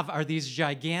have are these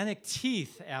gigantic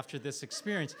teeth after this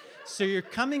experience. So you're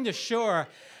coming to shore,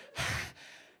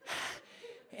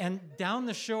 and down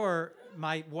the shore,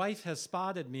 my wife has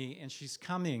spotted me, and she's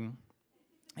coming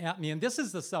at me. And this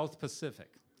is the South Pacific.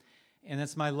 And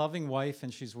it's my loving wife,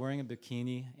 and she's wearing a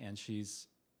bikini, and she's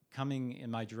coming in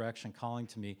my direction, calling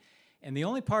to me. And the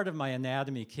only part of my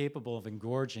anatomy capable of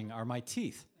engorging are my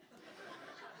teeth.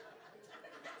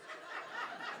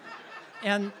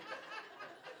 And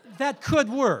that could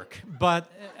work,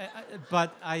 but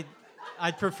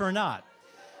I'd prefer not.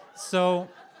 So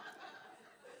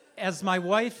as my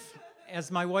wife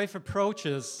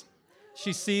approaches,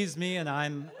 she sees me, and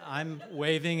I'm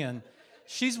waving, and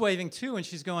she's waving too, and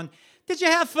she's going, "Did you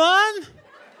have fun?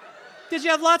 Did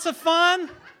you have lots of fun?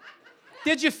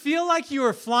 Did you feel like you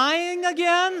were flying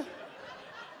again?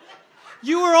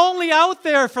 You were only out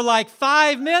there for like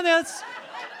 5 minutes.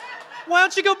 Why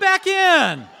don't you go back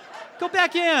in? Go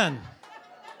back in."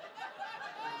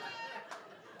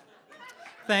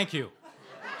 Thank you.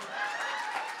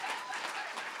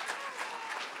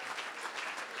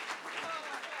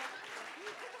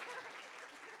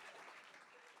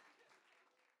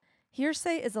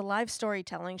 Hearsay is a live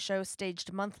storytelling show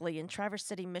staged monthly in Traverse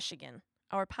City, Michigan.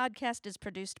 Our podcast is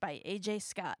produced by AJ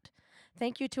Scott.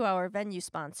 Thank you to our venue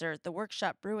sponsor, the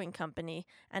Workshop Brewing Company,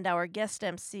 and our guest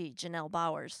MC, Janelle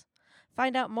Bowers.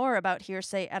 Find out more about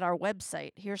Hearsay at our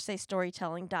website,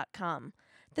 hearsaystorytelling.com.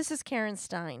 This is Karen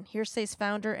Stein, Hearsay's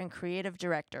founder and creative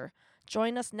director.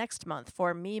 Join us next month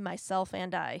for Me, Myself,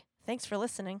 and I. Thanks for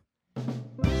listening.